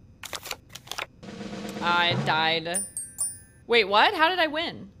 I died. Wait, what? How did I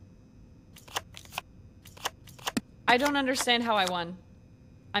win? I don't understand how I won.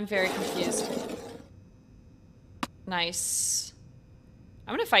 I'm very confused. Nice.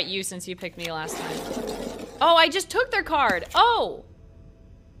 I'm gonna fight you since you picked me last time. Oh, I just took their card. Oh!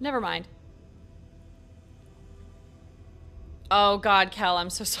 Never mind. Oh god, Kel, I'm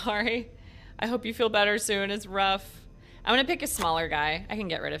so sorry. I hope you feel better soon. It's rough. I'm gonna pick a smaller guy. I can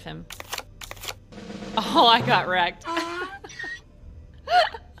get rid of him. Oh, I got wrecked.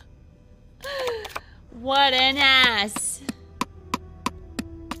 What an ass.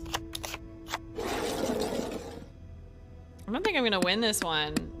 I don't think I'm gonna win this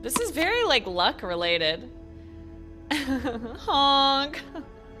one. This is very, like, luck related. Honk.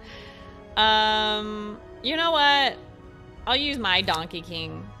 You know what? I'll use my Donkey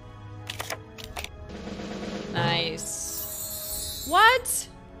King. Nice. What?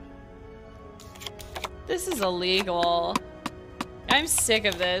 This is illegal. I'm sick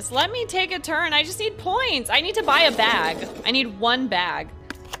of this. Let me take a turn. I just need points. I need to buy a bag. I need one bag.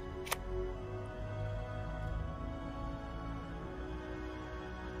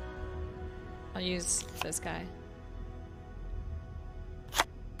 I'll use this guy.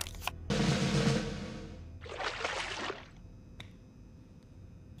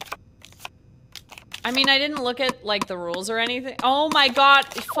 I mean, I didn't look at, like, the rules or anything. Oh my god,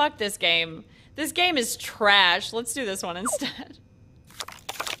 fuck this game. This game is trash. Let's do this one instead.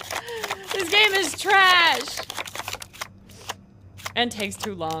 This game is trash! And takes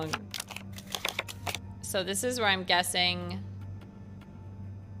too long. So this is where I'm guessing...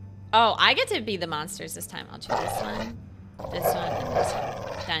 Oh, I get to be the monsters this time. I'll choose this one, and this one.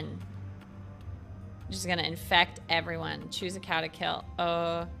 Done. I'm just gonna infect everyone. Choose a cow to kill.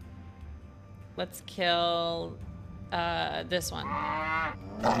 Let's kill this one.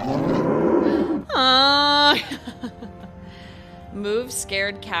 Move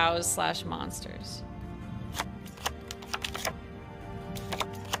scared cows / monsters.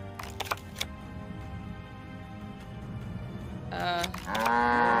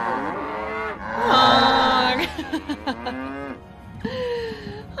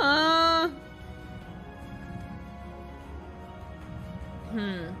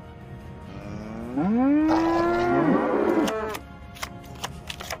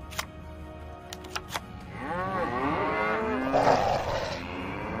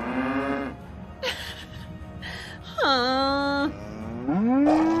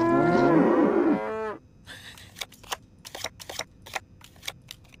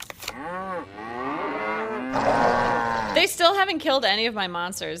 They still haven't killed any of my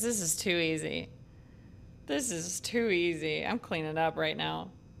monsters. This is too easy. This is too easy. I'm cleaning up right now.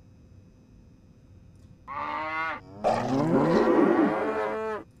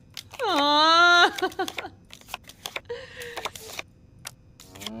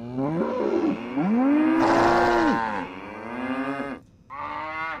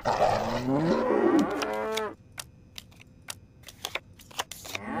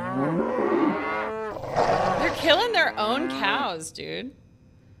 They're killing their own cows, dude.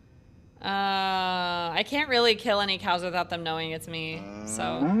 I can't really kill any cows without them knowing it's me,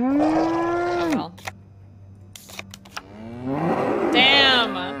 so... Oh well.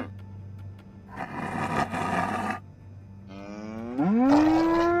 Damn!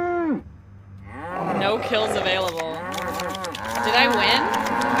 No kills available. Did I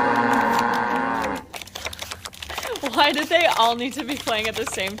win? Why did they all need to be playing at the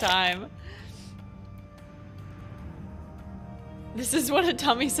same time? This is what a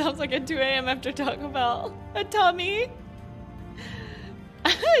tummy sounds like at 2 a.m. after Taco Bell. A tummy?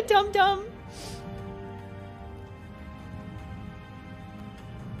 Dum-dum.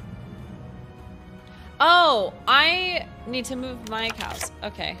 Oh, I need to move my cows.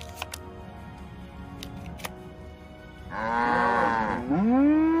 Okay.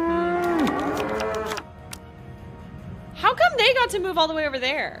 How come they got to move all the way over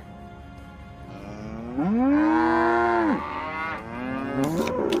there?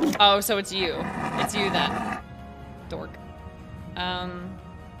 Oh, so it's you. It's you then. Dork.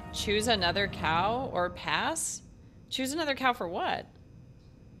 Choose another cow or pass? Choose another cow for what?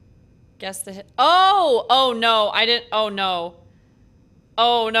 Guess the hit. Oh! Oh no, I didn't. Oh no.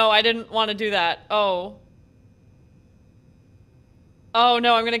 Oh no, I didn't want to do that. Oh. Oh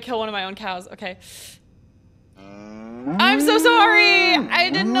no, I'm gonna kill one of my own cows. Okay. I'm so sorry! I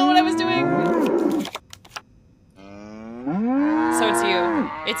didn't know what I was doing. So it's you.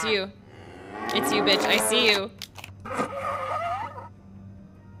 It's you. It's you, bitch. I see you.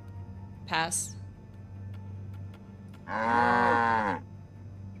 Pass.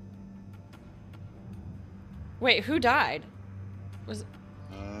 Wait, who died? Was...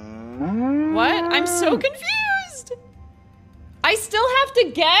 What? I'm so confused! I still have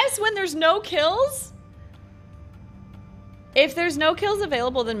to guess when there's no kills? If there's no kills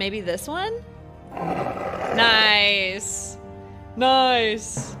available, then maybe this one? Nice.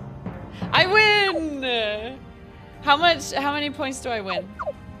 Nice. I win! How many points do I win?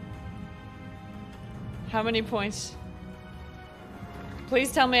 How many points?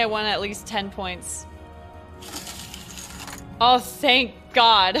 Please tell me I won at least 10 points. Oh, thank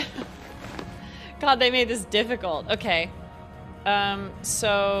God. God, they made this difficult. Okay.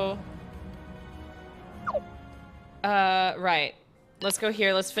 So... Right. Let's go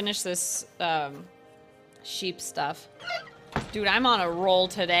here. Let's finish this, sheep stuff. Dude, I'm on a roll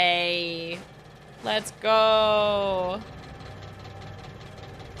today. Let's go.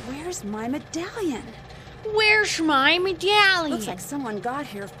 Where's my medallion? Where's my medallion? Looks like someone got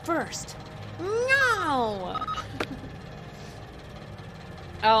here first. No!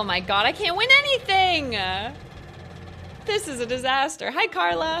 Oh my god, I can't win anything! This is a disaster. Hi,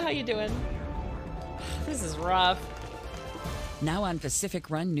 Carla. How you doing? This is rough. Now on Pacific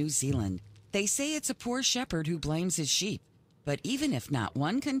Run, New Zealand, they say it's a poor shepherd who blames his sheep. But even if not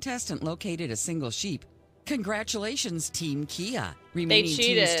one contestant located a single sheep, congratulations, Team Kia. Remaining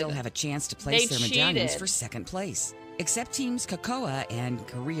teams still have a chance to place their medallions for second place. Except teams Kakoa and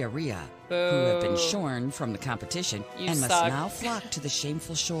Korea Ria, who have been shorn from the competition and must now flock to the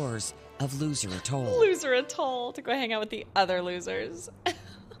shameful shores of Loser Atoll. Loser Atoll, to go hang out with the other losers.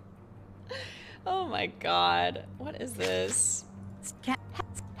 Oh my god. What is this?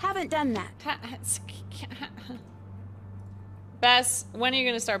 Haven't done that. Bess, when are you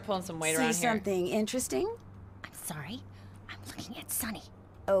going to start pulling some weight around here? See something interesting? I'm sorry. I'm looking at Sunny.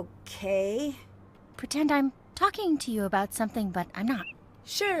 Okay. Pretend I'm talking to you about something, but I'm not.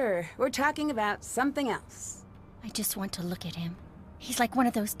 Sure, we're talking about something else. I just want to look at him. He's like one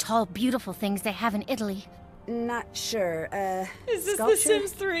of those tall, beautiful things they have in Italy. Not sure, Is this sculpture? The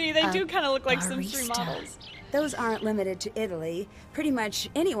Sims 3? They do kind of look like Sims 3 models. Those aren't limited to Italy. Pretty much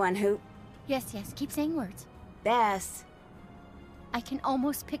anyone who... Yes, keep saying words. Bess. I can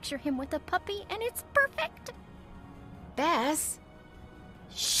almost picture him with a puppy, and it's perfect. Bess?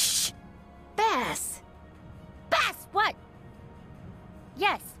 Shh. Bess! Bess, what?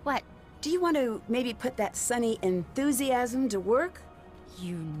 Yes, what? Do you want to maybe put that sunny enthusiasm to work?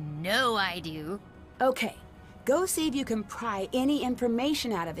 You know I do. Okay, go see if you can pry any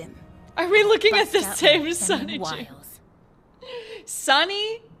information out of him. Are we looking at the same Sunny?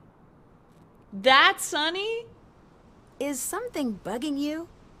 Sunny? That Sunny? Is something bugging you?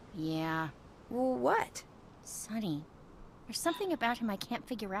 Yeah. Well, what? Sunny. There's something about him I can't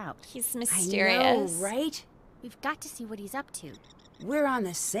figure out. He's mysterious. I know, right? We've got to see what he's up to. We're on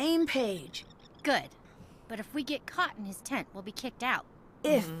the same page. Good. But if we get caught in his tent, we'll be kicked out.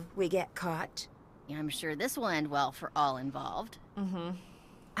 If we get caught. I'm sure this will end well for all involved.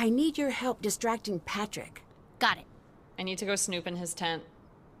 I need your help distracting Patrick. Got it. I need to go snoop in his tent.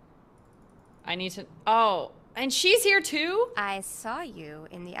 I need to... Oh, and she's here too? I saw you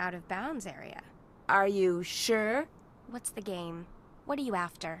in the out-of-bounds area. Are you sure? What's the game? What are you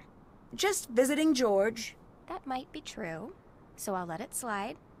after? Just visiting George. That might be true, so I'll let it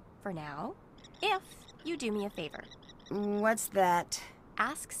slide for now. If you do me a favor. What's that?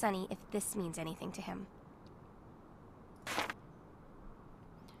 Ask Sunny if this means anything to him.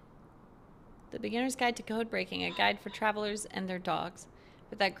 The Beginner's Guide to Code Breaking, a guide for travelers and their dogs.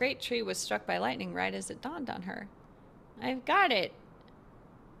 But that great tree was struck by lightning right as it dawned on her. I've got it.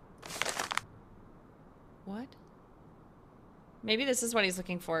 What? Maybe this is what he's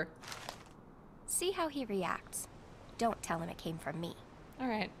looking for. See how he reacts. Don't tell him it came from me. All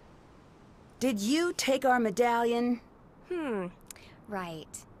right. Did you take our medallion?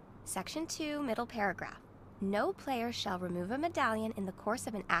 Right. Section 2, middle paragraph. No player shall remove a medallion in the course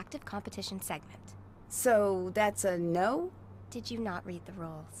of an active competition segment. So that's a no? Did you not read the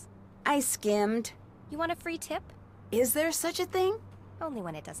rules? I skimmed. You want a free tip? Is there such a thing? Only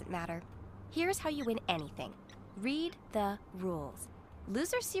when it doesn't matter. Here's how you win anything. Read the rules.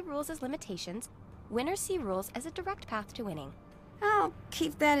 Losers see rules as limitations. Winners see rules as a direct path to winning. I'll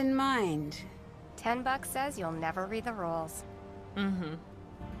keep that in mind. $10 says you'll never read the rules.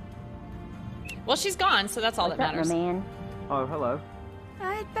 Well, she's gone, so that's all that matters. Man? Oh, hello.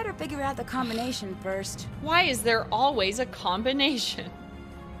 I'd better figure out the combination first. Why is there always a combination?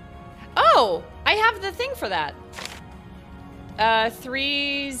 Oh, I have the thing for that.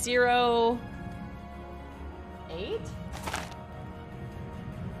 308?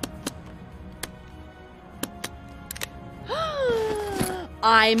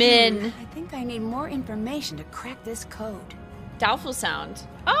 I'm in. I think I need more information to crack this code. Doubtful sound.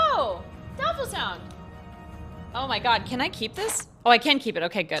 Oh, doubtful sound. Oh my god, can I keep this? Oh, I can keep it.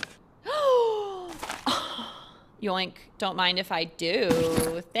 Okay, good. Yoink. Don't mind if I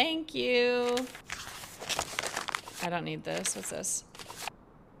do. Thank you. I don't need this. What's this?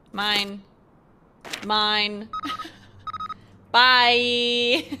 Mine. Mine.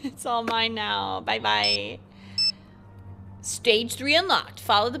 Bye. It's all mine now. Bye-bye. Stage 3 unlocked.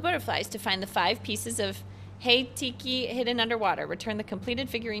 Follow the butterflies to find the 5 pieces of Hey Tiki hidden underwater. Return the completed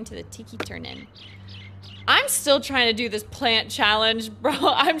figurine to the Tiki turn-in. I'm still trying to do this plant challenge, bro.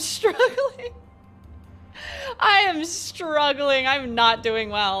 I'm struggling. I am struggling. I'm not doing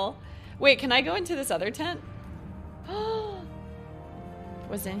well. Wait, can I go into this other tent?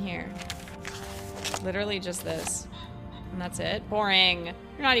 What's in here? Literally just this. And that's it? Boring.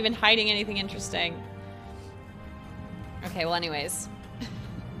 You're not even hiding anything interesting. Okay, well anyways.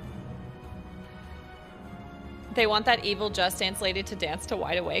 They want that evil Just Dance lady to dance to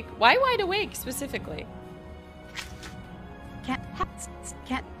Wide Awake. Why Wide Awake specifically? Can't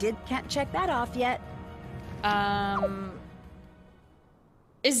check that off yet.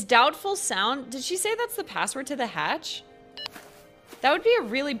 Is doubtful sound? Did she say that's the password to the hatch? That would be a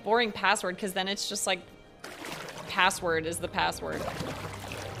really boring password because then it's just like password is the password.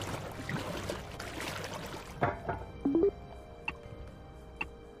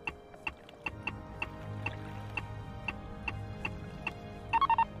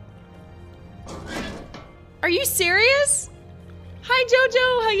 Are you serious? Hi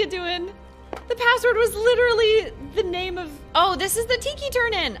Jojo, how you doing? The password was literally the name of... Oh, this is the Tiki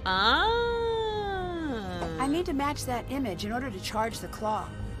turn-in. Ah. I need to match that image in order to charge the claw.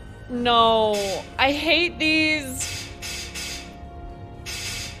 No, I hate these.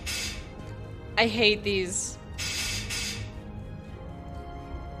 I hate these.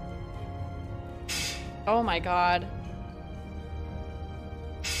 Oh my god.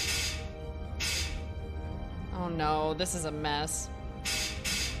 Oh no, this is a mess.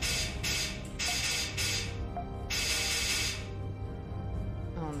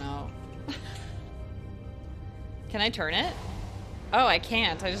 Oh no. Can I turn it? Oh, I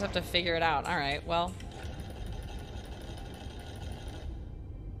can't. I just have to figure it out. All right, well.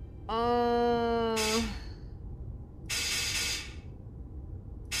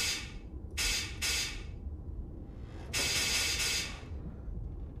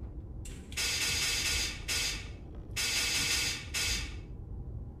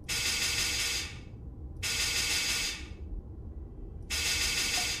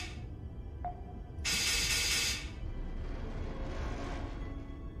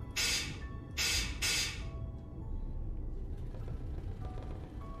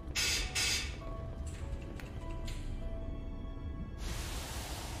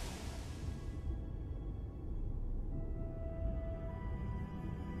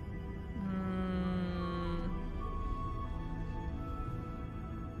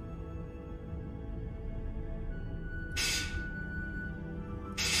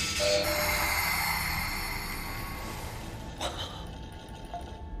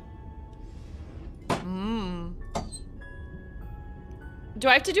 Do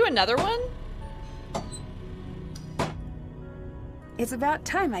I have to do another one? It's about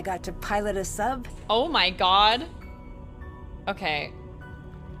time I got to pilot a sub. Oh my god. Okay.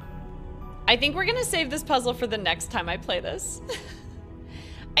 I think we're gonna save this puzzle for the next time I play this.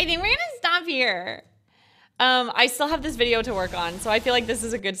 I think we're gonna stop here. I still have this video to work on, so I feel like this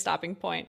is a good stopping point.